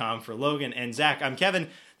odegamescast@gmail.com. For Logan and Zach, I'm Kevin.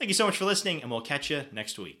 Thank you so much for listening, and we'll catch you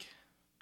next week.